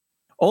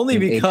 Only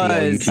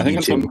because I think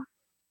it's what,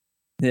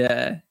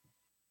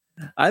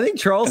 I think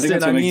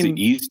Charleston. I mean, makes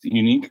the East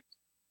unique.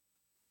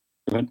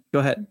 Go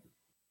ahead.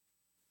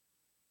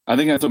 I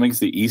think that's what makes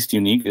the East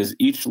unique is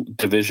each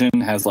division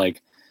has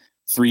like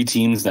 3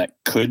 teams that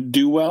could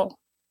do well.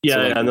 Yeah,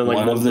 so, like, and then like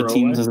one of the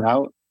teams is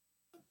out.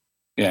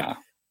 Yeah.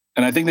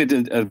 And I think they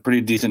did a pretty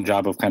decent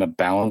job of kind of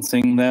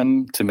balancing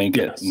them to make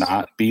it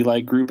not be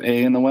like Group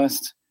A in the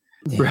West.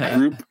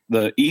 Right.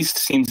 The East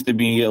seems to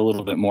be a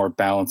little bit more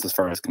balanced as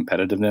far as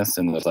competitiveness,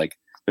 and there's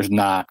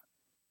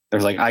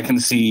I can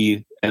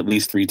see at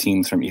least 3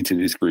 teams from each of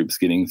these groups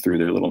getting through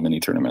their little mini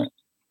tournament.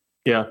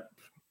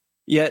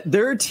 Yeah,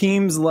 there are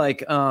teams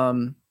like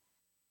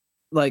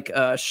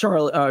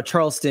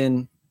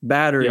Charleston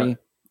Battery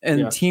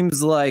and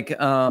teams like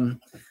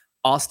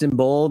Austin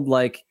Bold.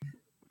 Like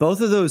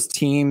both of those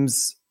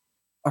teams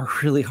are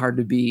really hard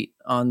to beat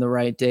on the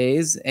right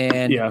days,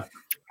 and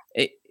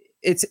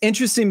it's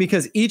interesting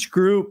because each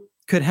group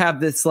could have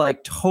this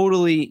like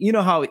totally, you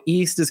know how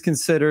East is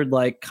considered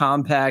like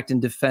compact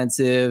and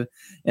defensive,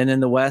 and then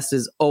the West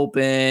is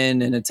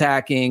open and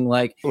attacking.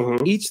 Like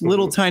each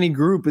little tiny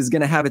group is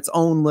going to have its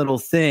own little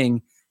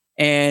thing.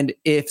 And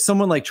if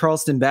someone like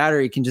Charleston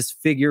Battery can just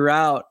figure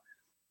out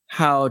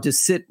how to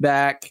sit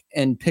back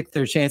and pick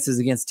their chances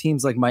against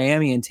teams like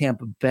Miami and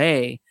Tampa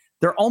Bay,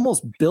 they're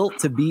almost built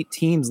to beat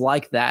teams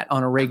like that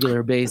on a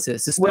regular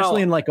basis,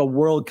 especially in like a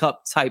World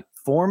Cup type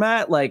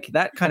format. Like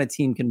that kind of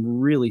team can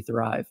really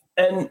thrive.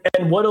 And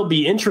what'll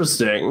be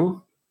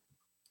interesting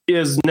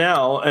is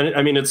now, and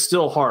I mean it's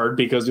still hard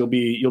because you'll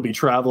be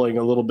traveling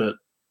a little bit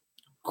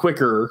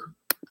quicker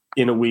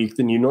in a week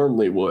than you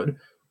normally would,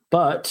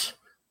 but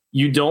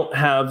you don't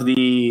have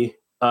the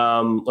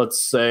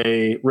let's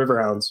say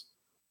Riverhounds.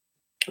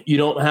 You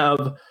don't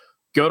have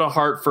go to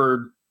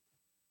Hartford,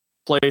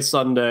 play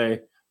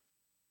Sunday,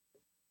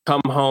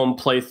 come home,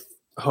 play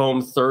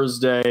home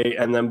Thursday,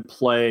 and then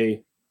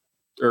play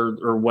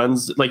or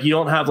Wednesday. Like you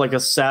don't have like a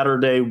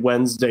Saturday,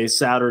 Wednesday,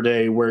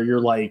 Saturday where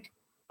you're like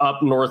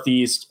up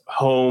Northeast,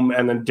 home,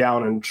 and then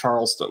down in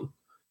Charleston.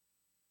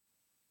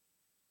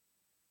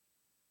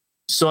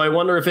 So I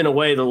wonder if in a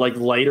way the like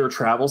lighter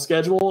travel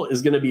schedule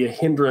is going to be a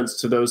hindrance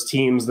to those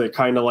teams that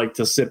kind of like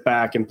to sit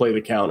back and play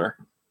the counter.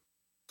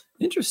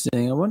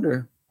 Interesting. I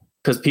wonder.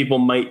 Because people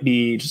might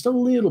be just a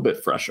little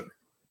bit fresher.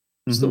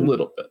 Just a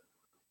little bit.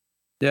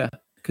 Yeah,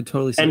 could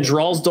totally see and that.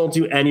 draws don't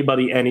do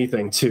anybody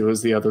anything, too,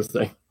 is the other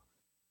thing.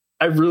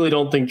 I really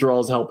don't think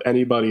draws help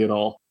anybody at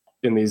all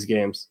in these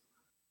games.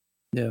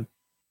 Yeah.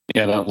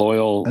 Yeah, that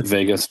loyal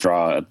Vegas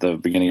draw at the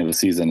beginning of the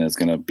season is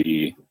going to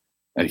be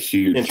a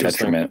huge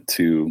detriment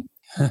to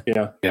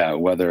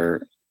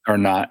whether or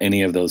not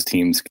any of those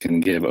teams can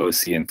give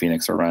OC and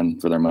Phoenix a run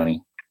for their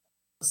money.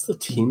 What's the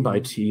team by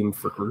team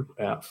for Group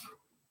F?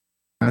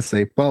 I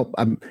say, well,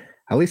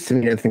 at least the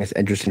other thing that's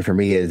interesting for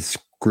me is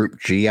Group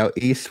G out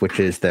east, which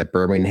is the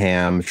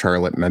Birmingham,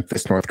 Charlotte,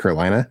 Memphis, North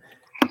Carolina.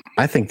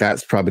 I think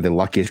that's probably the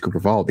luckiest group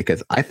of all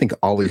because I think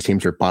all these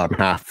teams are bottom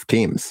half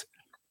teams.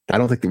 I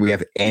don't think that we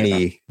have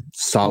any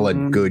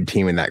solid, good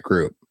team in that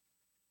group.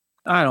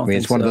 I mean,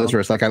 it's one of those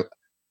where it's like,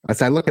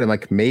 I look at them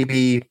like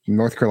maybe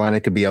North Carolina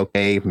could be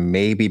okay,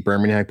 maybe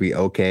Birmingham could be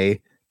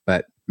okay,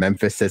 but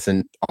Memphis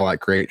isn't all that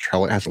great.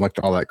 Charlotte hasn't looked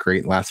all that great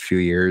in the last few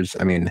years.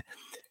 I mean,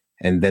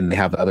 and then they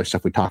have the other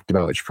stuff we talked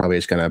about, which probably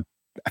is going to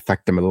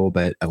affect them a little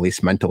bit, at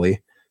least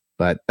mentally.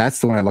 But that's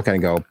the one I look at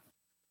and go,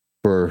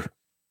 for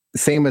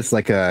same as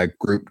like a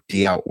Group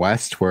D out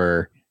west,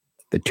 where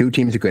the 2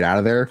 teams who get out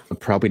of there would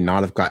probably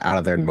not have got out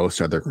of there in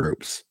most other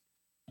groups.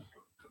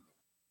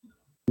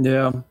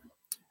 Yeah.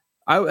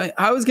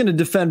 I was going to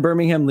defend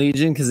Birmingham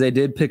Legion because they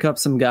did pick up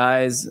some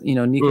guys. You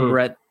know, Nico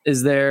Brett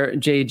is there.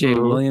 J.J.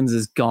 Williams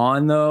is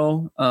gone,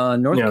 though.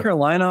 North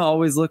Carolina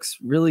always looks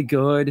really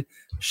good.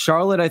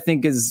 Charlotte, I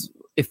think,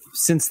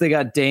 since they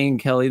got Dane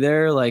Kelly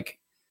there, like,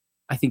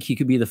 I think he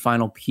could be the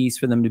final piece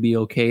for them to be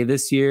okay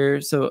this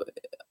year. So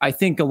I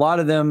think a lot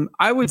of them,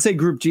 I would say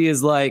Group G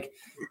is like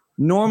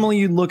normally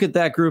you'd look at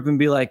that group and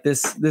be like,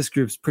 this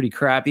group's pretty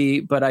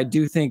crappy, but I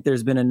do think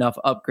there's been enough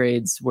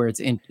upgrades where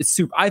it's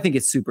super. I think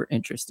it's super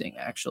interesting,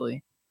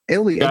 actually.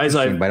 It'll be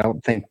interesting, but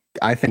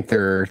I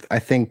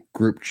think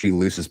Group G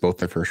loses both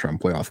their first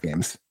round playoff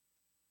games.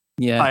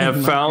 Yeah, I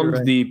have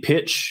found the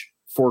pitch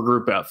for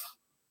Group F.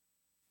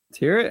 Let's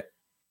hear it.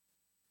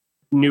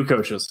 New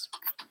coaches.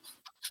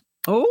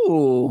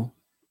 Oh,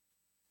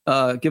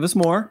 give us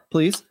more,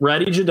 please.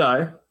 Ratty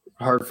Jedi,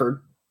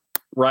 Hartford.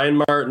 Ryan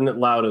Martin at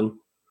Loudoun.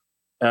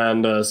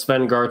 And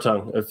Sven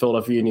Gartung at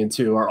Philadelphia Union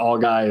 2 are all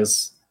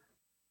guys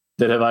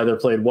that have either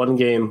played one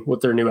game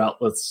with their new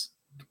outlets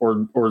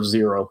or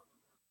zero.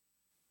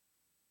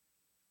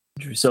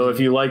 So if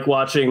you like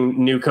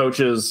watching new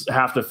coaches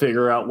have to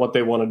figure out what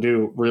they want to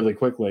do really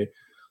quickly,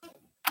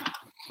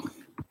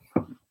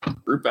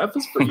 Group F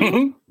is for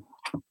you.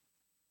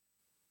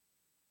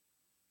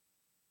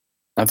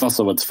 That's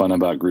also what's fun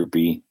about Group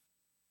B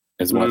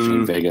is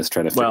watching Vegas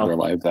try to figure their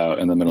lives out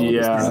in the middle of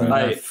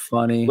this.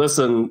 Funny.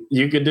 Listen,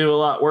 you could do a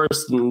lot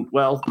worse than,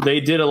 they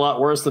did a lot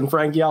worse than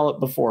Frank Yallop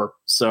before.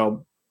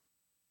 So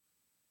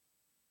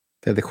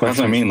the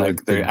question, did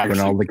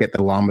Ronaldo get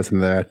the llamas in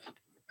the?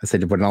 I said,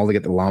 did Ronaldo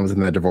get the llamas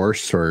in the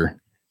divorce, or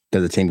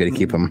does the team get to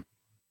keep them?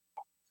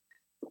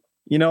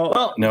 No,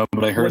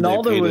 but I heard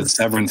Ronaldo they paid his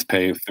severance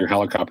pay through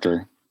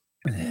helicopter.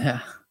 Yeah,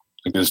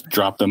 they just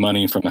dropped the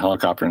money from the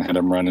helicopter and had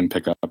him run and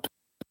pick up.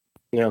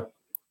 Yeah.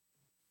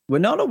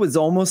 Ronaldo was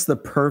almost the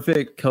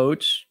perfect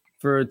coach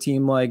for a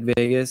team like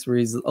Vegas, where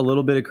he's a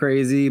little bit of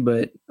crazy,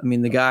 but I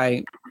mean, the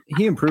guy,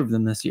 he improved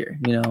them this year,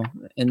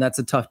 and that's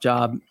a tough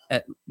job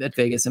at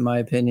Vegas, in my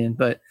opinion.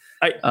 But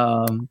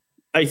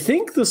I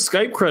think the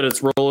Skype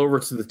credits roll over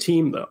to the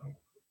team, though.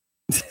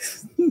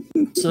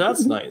 So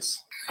that's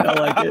nice.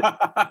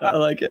 I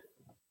like it.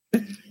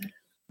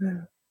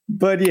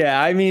 But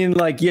yeah, I mean,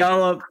 like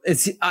Yallop,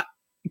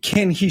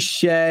 can he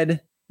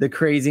shed the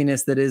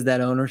craziness that is that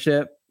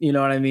ownership? You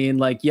know what I mean?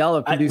 Like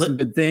Yallop can do some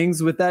good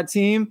things with that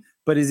team,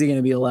 but is he going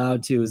to be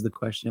allowed to? Is the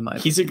question in my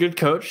opinion. He's a good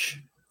coach.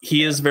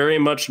 He is very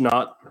much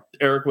not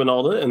Eric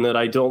Winalda, and that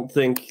I don't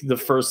think the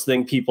first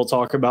thing people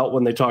talk about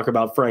when they talk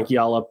about Frank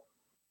Yallop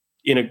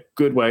in a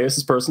good way is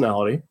his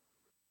personality.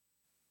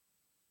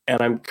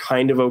 And I'm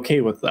kind of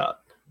okay with that.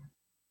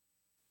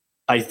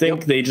 I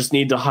think they just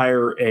need to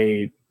hire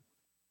a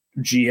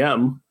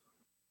GM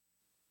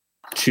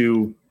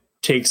to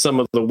take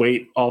some of the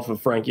weight off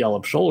of Frank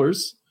Yallop's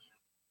shoulders,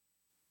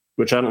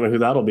 which I don't know who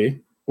that'll be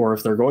or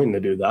if they're going to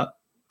do that.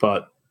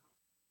 But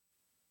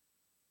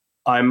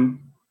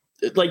I'm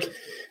like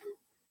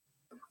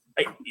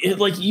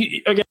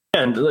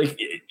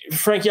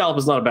Frank Yallop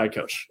is not a bad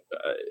coach.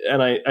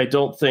 And I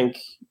don't think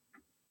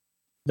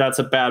that's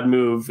a bad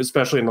move,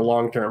 especially in the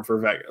long term for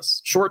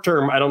Vegas. Short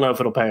term, I don't know if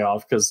it'll pay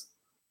off because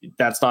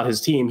that's not his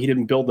team. He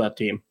didn't build that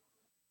team.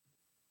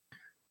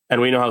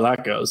 And we know how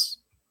that goes.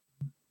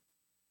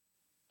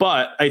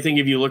 But I think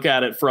if you look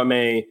at it from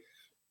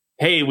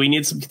hey, we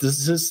need some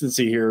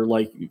consistency here,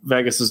 like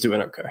Vegas is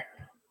doing okay.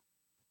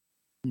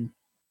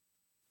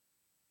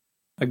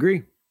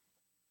 Agree.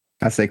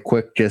 I say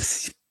quick,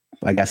 just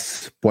I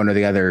guess one or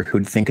the other. Who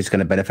do you think is going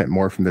to benefit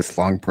more from this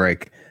long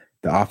break?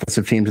 The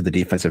offensive teams or the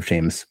defensive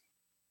teams?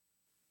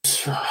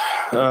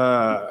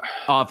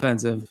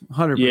 Offensive,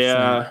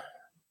 100%.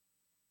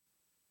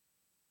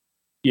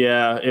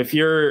 Yeah. If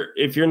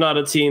you're not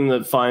a team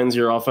that finds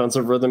your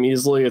offensive rhythm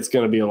easily, it's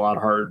going to be a lot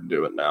harder to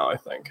do it now, I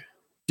think.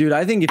 Dude,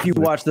 I think if you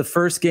watch the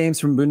first games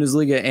from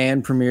Bundesliga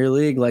and Premier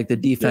League, like the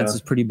defense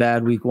was pretty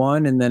bad week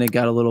 1, and then it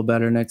got a little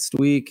better next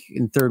week.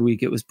 In third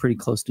week, it was pretty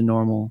close to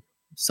normal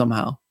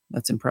somehow.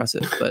 That's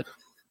impressive, but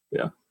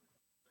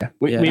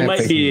we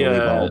might be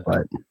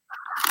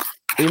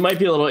we might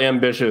be a little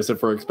ambitious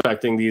if we're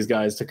expecting these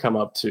guys to come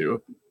up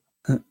to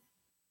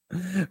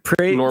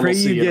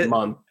normalcy in a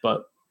month,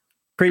 but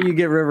pray you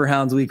get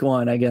Riverhounds week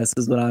 1, I guess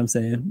is what I'm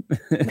saying.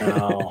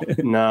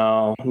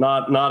 No,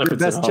 not if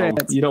it's best at home.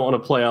 chance. You don't want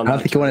to play on. I don't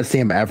think you want to see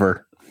him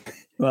ever.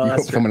 Well, you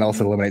hope someone else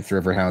eliminates the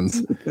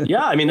Riverhounds.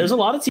 Yeah, I mean, there's a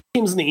lot of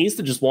teams in the East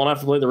that just won't have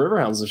to play the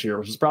Riverhounds this year,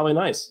 which is probably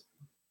nice.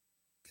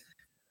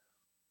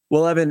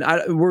 Well, Evan,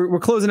 we're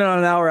closing in on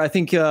an hour. I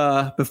think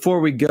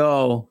before we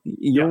go,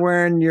 you're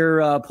wearing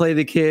your Play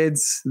the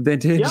Kids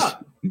vintage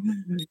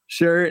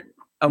shirt.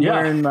 I'm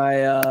wearing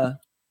my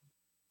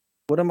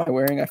what am I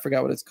wearing? I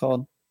forgot what it's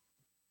called.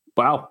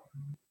 Wow.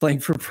 Playing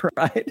for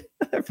Pride.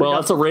 Well,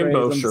 that's a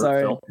rainbow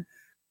shirt, Phil.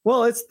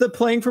 Well, it's the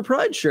Playing for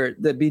Pride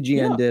shirt that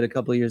BGN did a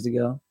couple of years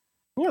ago.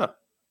 Yeah.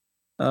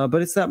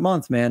 But it's that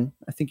month, man.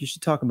 I think you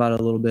should talk about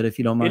it a little bit if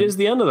you don't mind. It is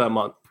the end of that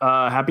month.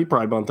 Happy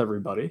Pride Month,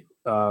 everybody.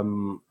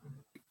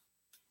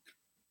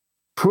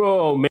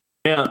 Oh man,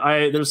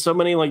 there's so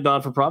many like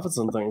not-for-profits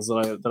and things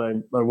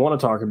that I want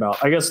to talk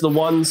about. I guess the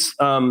ones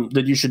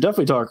that you should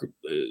definitely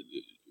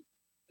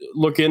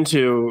look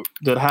into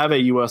that have a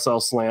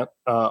USL slant.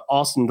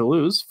 Austin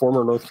Deleuze,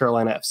 former North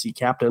Carolina FC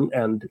captain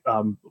and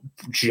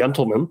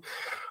gentleman,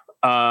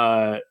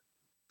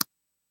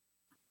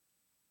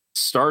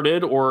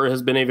 started or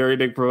has been a very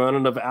big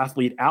proponent of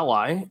Athlete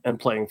Ally and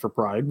Playing for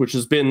Pride, which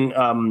has been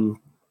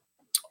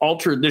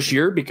altered this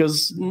year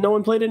because no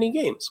one played any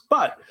games.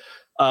 But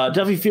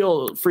definitely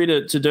feel free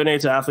to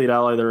donate to Athlete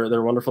Ally. They're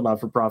a wonderful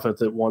not-for-profit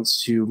that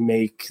wants to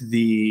make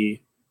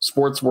the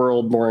sports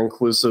world more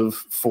inclusive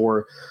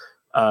for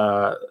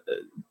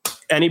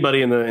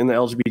anybody in the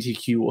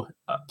LGBTQ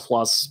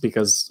plus,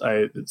 because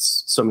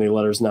it's so many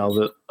letters now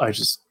that I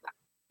just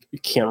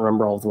can't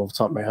remember all of them off the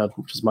top of my head,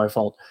 which is my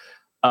fault.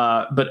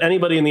 But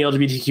anybody in the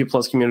LGBTQ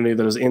plus community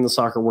that is in the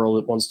soccer world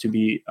that wants to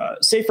be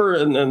safer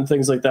and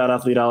things like that,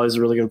 Athlete Ally is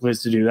a really good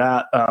place to do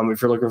that.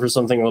 If you're looking for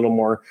something a little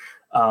more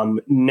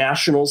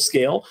national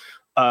scale,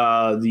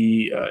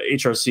 the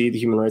HRC, the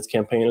Human Rights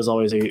Campaign, is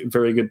always a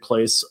very good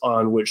place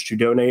on which to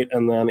donate.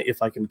 And then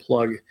if I can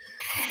plug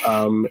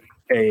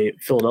a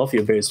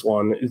Philadelphia-based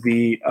one,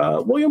 the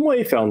William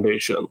Way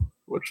Foundation,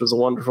 which is a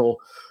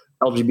wonderful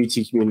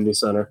LGBT community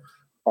center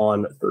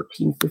on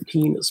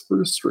 1315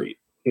 Spruce Street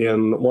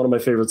in one of my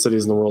favorite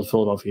cities in the world,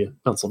 Philadelphia,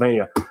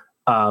 Pennsylvania.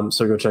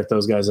 So go check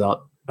those guys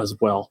out as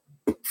well,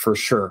 for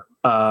sure.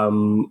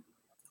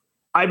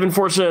 I've been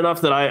fortunate enough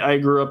that I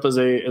grew up as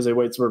a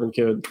white suburban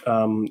kid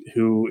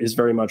who is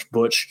very much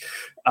butch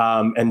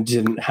and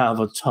didn't have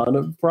a ton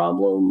of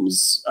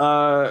problems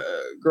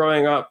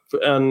growing up.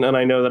 And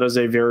I know that is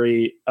a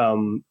very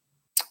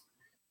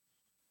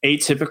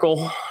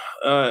atypical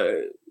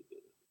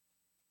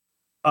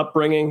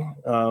upbringing.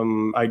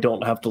 I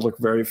don't have to look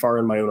very far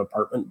in my own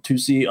apartment to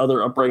see other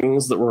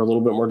upbringings that were a little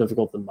bit more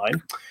difficult than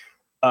mine.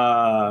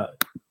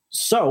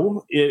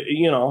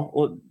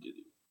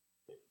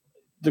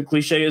 The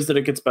cliche is that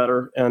it gets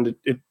better, and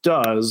it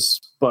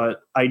does,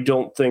 but I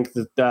don't think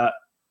that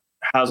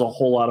has a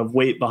whole lot of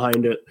weight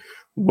behind it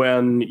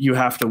when you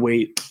have to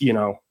wait,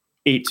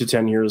 8 to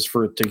 10 years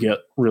for it to get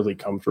really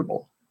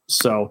comfortable.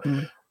 So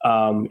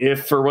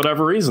if for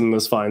whatever reason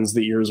this finds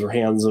the ears or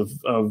hands of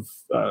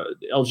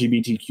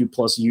LGBTQ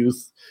plus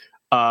youth,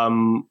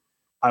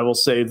 I will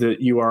say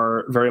that you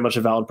are very much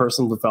a valid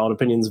person with valid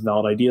opinions and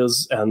valid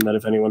ideas, and that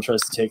if anyone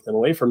tries to take them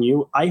away from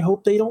you, I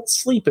hope they don't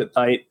sleep at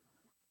night.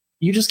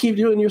 You just keep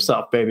doing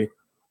yourself, baby,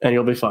 and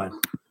you'll be fine.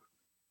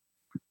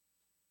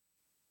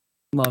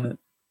 Love it.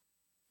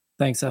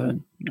 Thanks,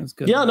 Evan. That's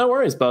good. Yeah, no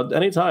worries, bud.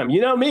 Anytime. You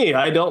know me.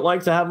 I don't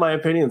like to have my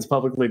opinions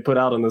publicly put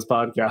out on this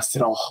podcast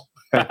at all.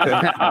 At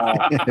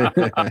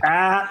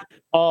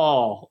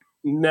all.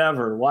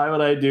 Never. Why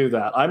would I do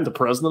that? I'm the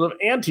president of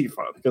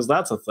Antifa, because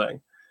that's a thing.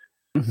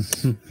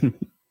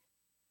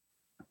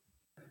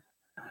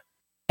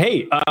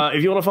 Hey,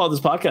 if you want to follow this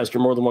podcast,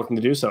 you're more than welcome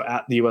to do so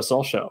at the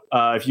USL Show.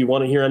 If you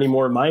want to hear any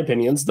more of my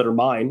opinions that are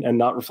mine and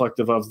not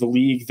reflective of the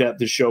league that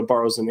the show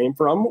borrows a name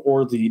from,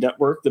 or the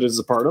network that it is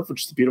a part of,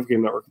 which is the Beautiful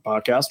Game Network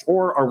podcast,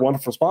 or our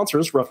wonderful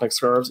sponsors, Roughneck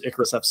Scarves,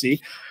 Icarus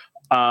FC,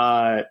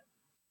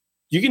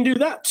 you can do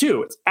that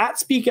too. It's at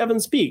Speak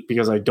Evan Speak,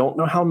 because I don't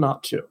know how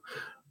not to.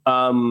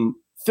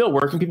 Phil,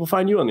 where can people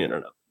find you on the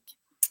internet?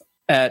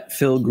 At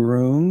Phil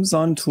Grooms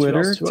on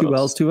Twitter. 2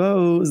 L's, 2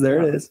 O's.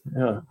 There it is.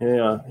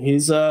 Yeah.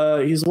 He's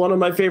one of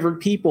my favorite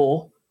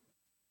people.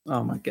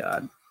 Oh my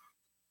God.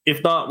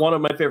 If not one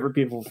of my favorite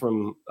people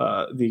from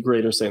the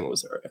greater St.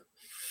 Louis area.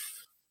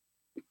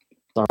 It's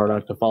a hard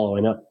act to follow,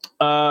 I know.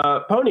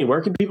 Pony, where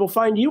can people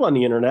find you on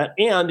the internet?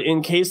 And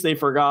in case they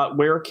forgot,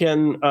 where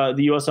can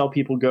the USL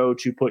people go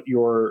to put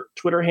your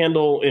Twitter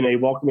handle in a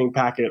welcoming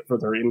packet for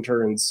their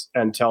interns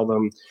and tell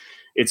them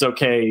it's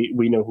okay,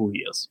 we know who he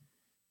is?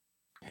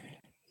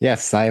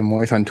 Yes, I am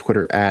always on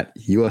Twitter at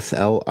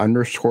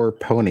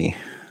USL_pony.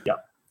 Yeah.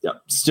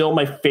 Still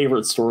my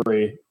favorite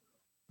story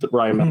that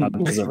Ryan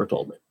Madden has ever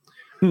told me.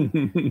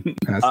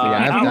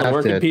 Alan,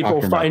 where can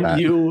people find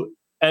you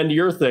and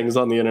your things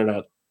on the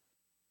internet?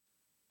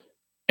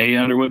 A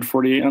Underwood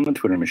 48 on the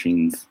Twitter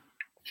machines.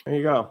 There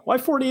you go. Why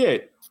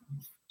 48?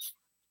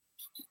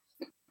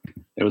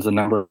 It was a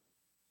number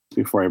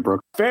before I broke.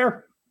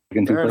 Fair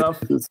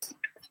enough.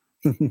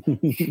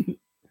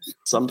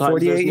 Sometimes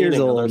 48 there's years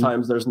meaning, old. other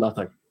times there's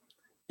nothing.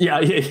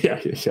 Yeah.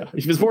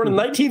 He was born in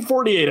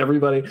 1948,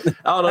 everybody.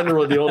 Alan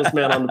Underwood, the oldest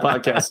man on the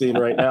podcast scene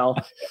right now.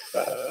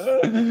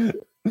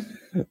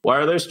 Why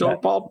are they still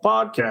called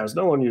podcasts?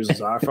 No one uses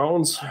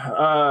iPhones.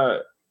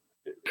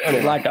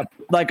 Anyway.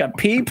 Like a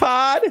pea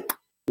pod?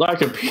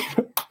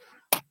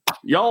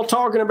 Y'all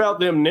talking about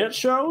them knit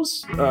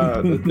shows?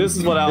 This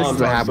is what Alan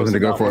happens to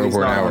go for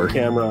over an hour.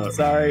 Camera.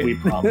 Sorry. We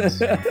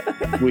promise.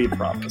 We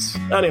promise.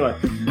 Anyway,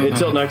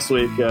 until next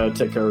week,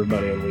 take care,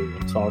 everybody, and we will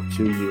talk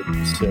to you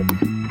soon.